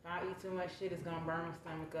 If I eat too much shit, it's gonna burn my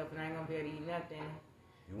stomach up, and I ain't gonna be able to eat nothing.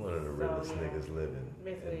 You one of the realest niggas living.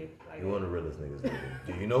 Basically, like you one of the realest niggas living.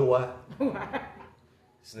 Do you know why? Why?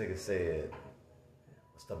 This nigga said,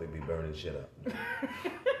 my stomach be burning shit up.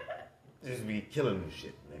 Just be killing you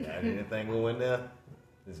shit, nigga. Anything go in there,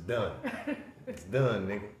 it's done. It's done,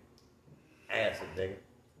 nigga. Acid, nigga.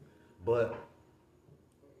 But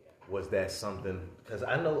was that something? Because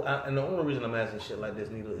I know, and the only reason I'm asking shit like this,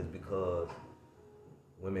 Nita, is because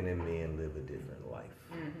women and men live a different life.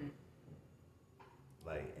 Mm-hmm.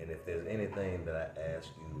 Like, and if there's anything that I ask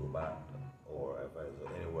you about, or if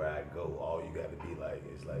anywhere I go, all you got to be like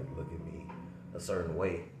is like, look at me a certain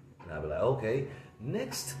way, and I'll be like, okay,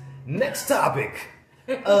 next topic,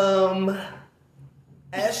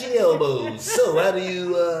 ashy elbows. So how do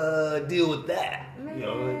you deal with that? Man, You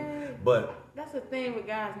know, but that's the thing with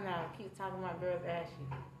guys now. Keep talking about girls ashy.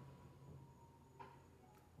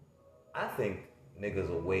 I think niggas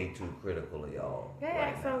are way too critical of y'all. They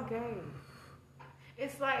act so gay.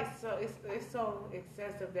 It's like it's so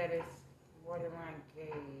excessive that it's borderline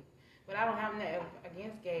gay. But I don't have nothing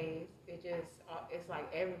against gays. It just it's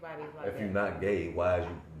like everybody's like. If you're not gay, why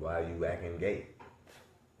are you acting gay?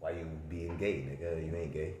 Why you being gay, nigga? You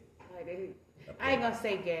ain't gay. Like I ain't gonna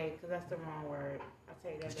say gay because that's the wrong word. I'll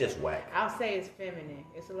tell you that. It's just whack. I'll say it's feminine.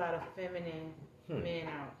 It's a lot of feminine men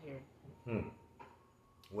out here.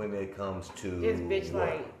 When it comes to Just bitch what?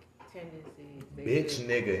 like tendencies. Bitch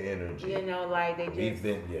nigga energy. You know, like they just We've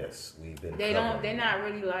been. They covering they're not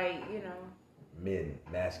really like, you know. men,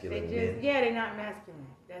 masculine They just men. yeah, they're not masculine.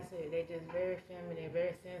 That's it. They just very feminine,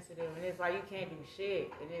 very sensitive, and it's like you can't do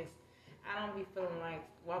shit. And it's I don't be feeling like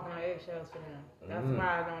walking on eggshells for them. That's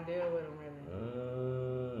why I don't deal with them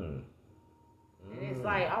really. And it's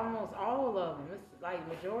like almost all of them. It's like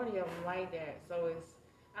majority of them like that. So it's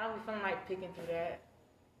I don't be feeling like picking through that.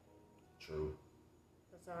 True.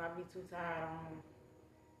 So I be too tired.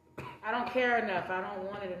 I don't care enough. I don't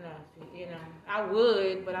want it enough. You know, I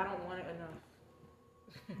would, but I don't want it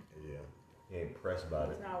enough. Yeah. You ain't pressed about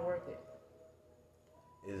it. It's not worth it.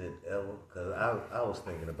 Is it ever? Because I was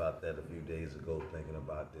thinking about that a few days ago, thinking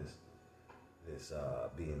about this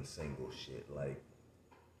being single shit. Like,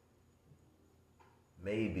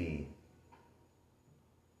 maybe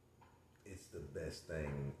it's the best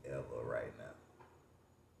thing ever right now.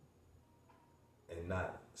 And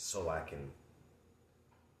not so I can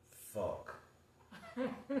fuck.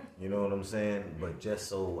 You know what I'm saying? But just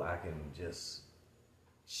so I can just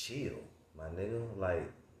chill. my nigga,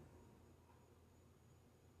 like,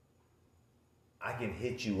 I can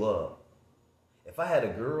hit you up. If I had a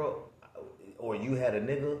girl or you had a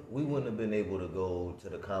nigga, we wouldn't have been able to go to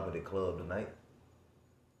the comedy club tonight.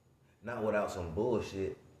 Not without some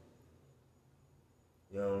bullshit.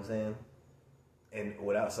 You know what I'm saying? And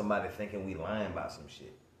without somebody thinking we lying about some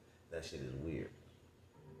shit. That shit is weird.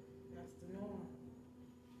 That's the norm.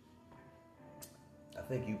 I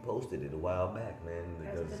think you posted it a while back, man.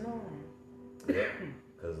 That's the norm. Yeah.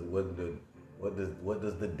 Because what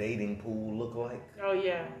does the dating pool look like? Oh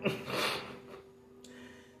yeah.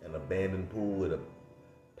 An abandoned pool with a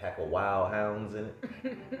pack of wild hounds in it.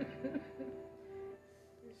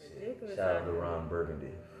 Ridiculous. Shout out to Ron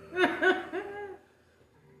Burgundy. Man,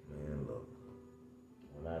 look.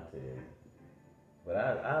 When I tell you. But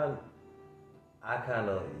I kind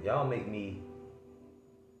of, y'all make me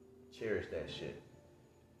cherish that shit.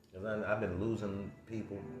 Because I've been losing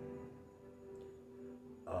people.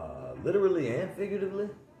 Literally and figuratively.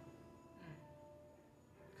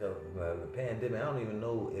 Because the pandemic, I don't even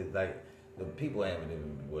know, it's like, the people wasn't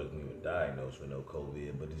even diagnosed with no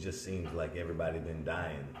COVID, but it just seems like everybody been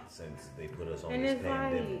dying since they put us on this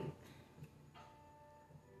pandemic.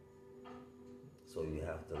 So you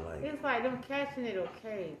have to like... It's like them catching it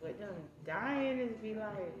okay, but them dying is be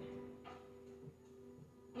like,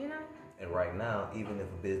 you know? And right now, even if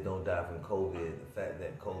a bitch don't die from COVID, the fact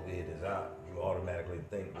that COVID is out, you automatically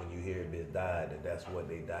think when you hear a bitch died that that's what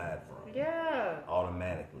they died from. Yeah.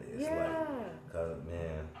 Automatically. It's like, cause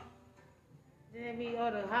man. Then it be,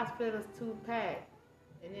 the hospital's too packed.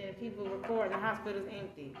 And then people report the hospital's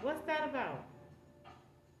empty. What's that about?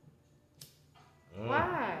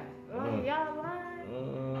 Why? Like, y'all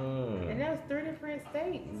lying? And that was 3 different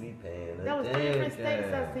states. You be paying That was 3 different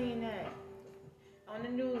states I seen that. On the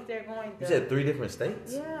news, they're going to... You said 3 different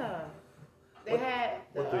states? Yeah. They had...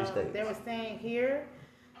 What 3 states? They were saying here,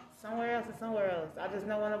 somewhere else, and somewhere else. I just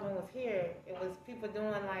know one of them was here. It was people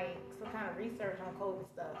doing, like, some kind of research on COVID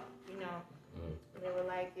stuff, you know. They were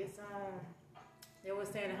like, they were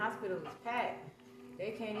saying the hospital was packed.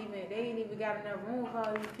 They ain't even got enough room for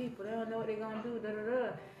all these people. They don't know what they're going to do,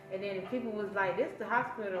 da-da-da. And then the people was like, this is the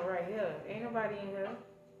hospital right here. Ain't nobody in here.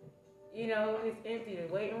 You know, it's empty. The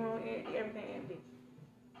waiting room empty. Everything empty.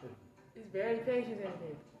 It's barely patients in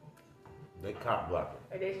here. They cop blocking.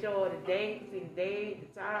 And they show the date, the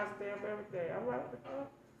time stamp, everything. I'm like, what the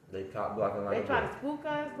fuck? They cop blocking like they try to spook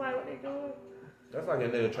us, like what they doing? That's like a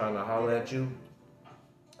nigga trying to holler at you.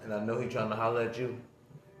 And I know he trying to holler at you.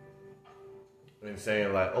 And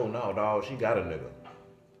saying like, oh no, dog, she got a nigga.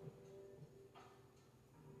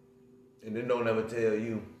 And then don't ever tell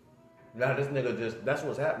you, nah, this nigga just, that's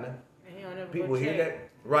what's happening. And he don't ever people hear that.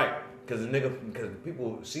 Right. Because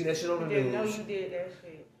people see that shit on the news. Didn't know you did that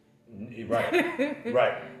shit. Right.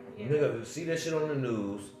 Right. Yeah. Nigga see that shit on the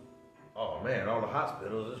news. Oh man, all the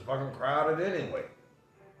hospitals is fucking crowded anyway.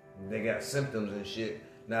 They got symptoms and shit.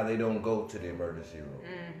 Now they don't go to the emergency room.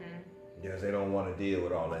 Because they don't want to deal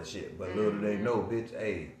with all that shit. But little do they know, bitch,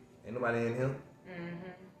 hey, ain't nobody in here.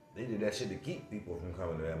 They did that shit to keep people from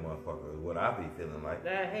coming to that motherfucker, is what I be feeling like.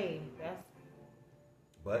 That's it.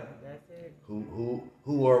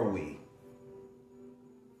 Who are we?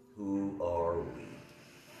 Who are we?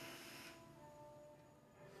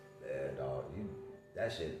 Yeah, dog,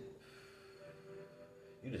 that shit,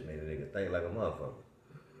 you just made a nigga think like a motherfucker.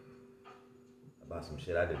 About some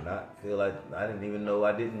shit I did not feel like, I didn't even know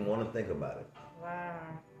I didn't want to think about it.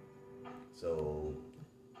 Wow. So,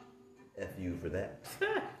 F you for that.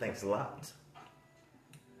 Thanks a lot.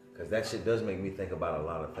 Because that shit does make me think about a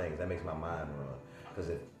lot of things. That makes my mind run.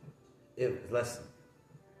 Because if let's,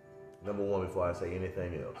 number one, before I say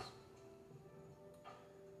anything else,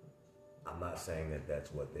 I'm not saying that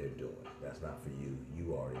that's what they're doing. That's not for you.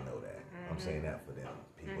 You already know that. I'm saying that for them.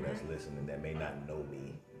 People that's listening that may not know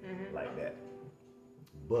me like that.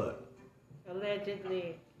 But.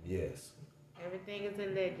 Allegedly. Yes. Everything is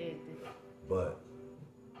alleged. But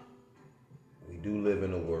we do live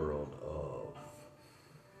in a world of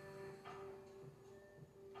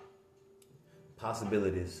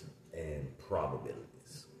possibilities and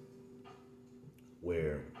probabilities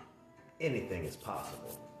where anything is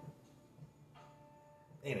possible.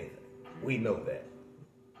 Anything. We know that.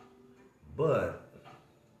 But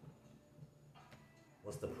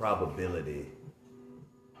what's the probability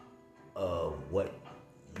of what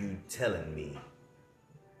you telling me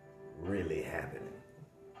really happening?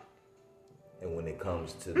 And when it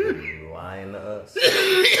comes to them lying to us,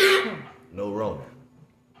 no Rona.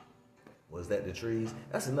 Was that the trees?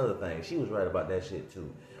 That's another thing. She was right about that shit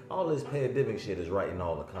too. All this pandemic shit is right in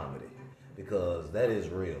all the comedy. because that is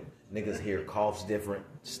real. Niggas hear coughs different,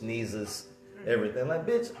 sneezes, everything. Like,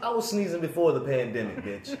 bitch, I was sneezing before the pandemic,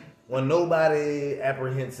 bitch. When nobody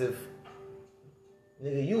apprehensive.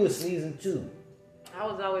 Nigga, you was sneezing too. I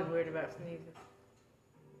was always worried about sneezing.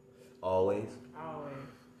 Always? Always.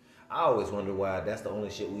 I always wonder why that's the only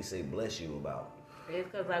shit we say bless you about. It's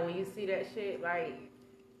because, like, when you see that shit, like,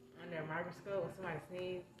 under a microscope, when somebody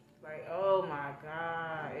sneezes, like, oh my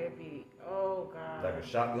God. It'd be, oh God. Like a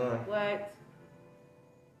shotgun? What?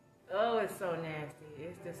 Oh, it's so nasty.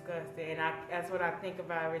 It's disgusting. And that's what I think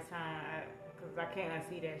about every time, because I can't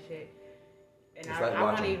unsee that shit. And It's I, like I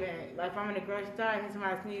won't watching- even, like, if I'm in the grocery store, I hear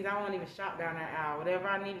somebody sneeze, I won't even shop down that aisle. Whatever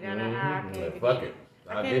I need down that aisle, I can't even Fuck get it. it.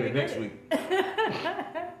 I'll can't get it even next get week.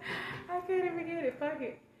 I can't even get it. Fuck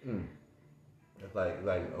it. It's like,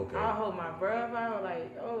 okay. I'll hold my breath out,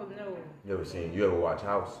 like, oh no. You ever watch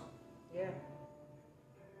House? Yeah.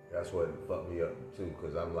 That's what fucked me up too,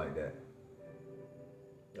 because I'm like that.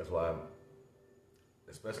 That's why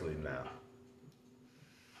especially now.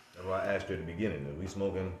 That's why I asked you at the beginning, are we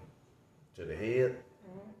smoking to the head?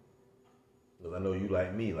 Because I know you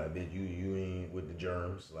like me, like, bitch, you ain't with the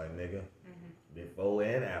germs, like, nigga. Before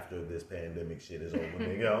and after this pandemic shit is over,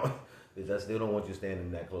 nigga. Bitch, I still don't want you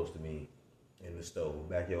standing that close to me in the stove.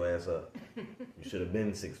 Back your ass up. You should have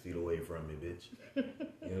been 6 feet away from me, bitch. You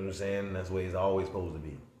know what I'm saying? That's the way it's always supposed to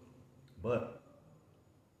be. But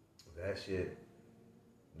that shit,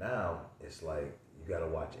 now it's like you gotta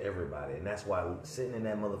watch everybody. And that's why sitting in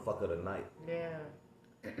that motherfucker tonight. Yeah.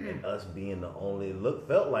 And us being the only,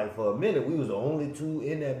 felt like for a minute we was the only two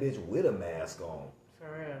in that bitch with a mask on.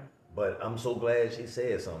 For real. But I'm so glad she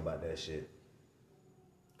said something about that shit.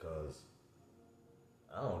 Cause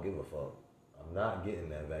I don't give a fuck. I'm not getting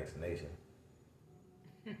that vaccination.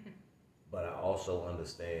 But I also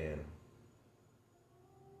understand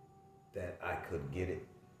that I could get it.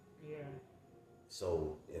 Yeah.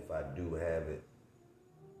 So if I do have it,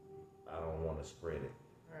 I don't want to spread it.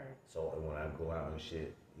 Right. So when I go out and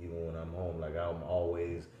shit, even when I'm home, like I'm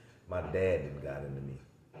always, my dad done got into me.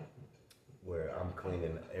 Where I'm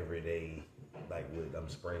cleaning every day, like I'm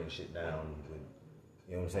spraying shit down with,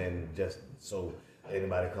 you know what I'm saying? Just so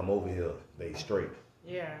anybody come over here, they straight.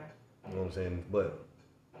 Yeah. You know what I'm saying? But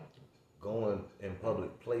going in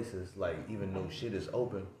public places, like even though shit is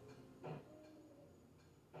open,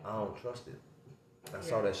 I don't trust it. I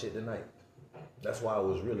saw that shit tonight. That's why I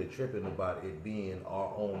was really tripping about it being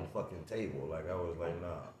our own fucking table. Like I was like,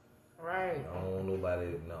 nah. Right. I don't want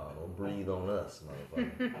nobody, don't breathe on us,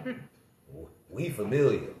 motherfucker. We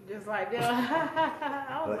familiar. Just like that.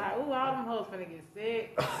 I was like, ooh, all them hoes finna get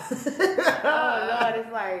sick. Oh Lord,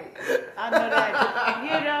 it's like, I know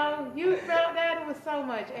that, you felt that it was so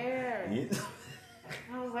much air. Yeah.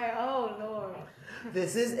 I was like, oh Lord.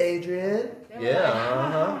 This is Adrian.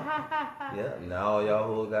 Yeah, Yeah, now y'all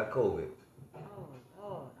hoes got COVID. Oh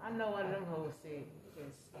Lord, I know one of them hoes sick.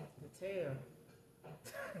 Just the tail.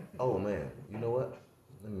 Oh man, you know what?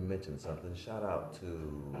 Let me mention something. Shout out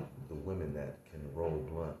to the women that can roll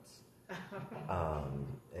blunts.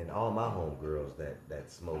 And all my homegirls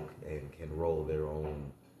that smoke and can roll their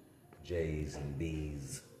own J's and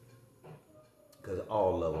B's. Because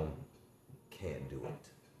all of them can't do it.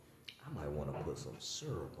 I might want to put some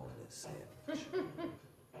syrup on this sandwich.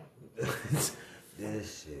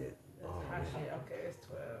 This shit. Oh, man. shit. Okay, it's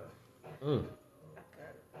 12. I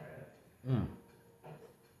got it.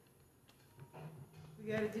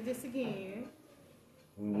 We gotta do this again.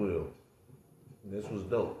 We will. This was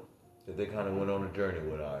dope. That they kind of went on a journey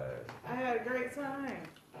with our ass. I had a great time.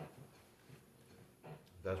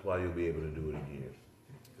 That's why you'll be able to do it again.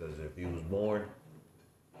 Because if you was born,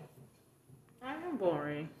 I am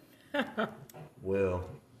boring. well,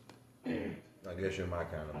 I guess you're my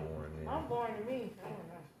kind of boring. Then. I'm boring to me. I don't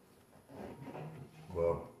know.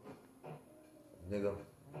 Well, nigga,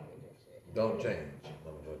 don't change,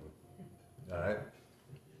 motherfucker. All right?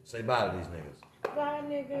 Say bye to these niggas. Bye,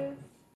 niggas.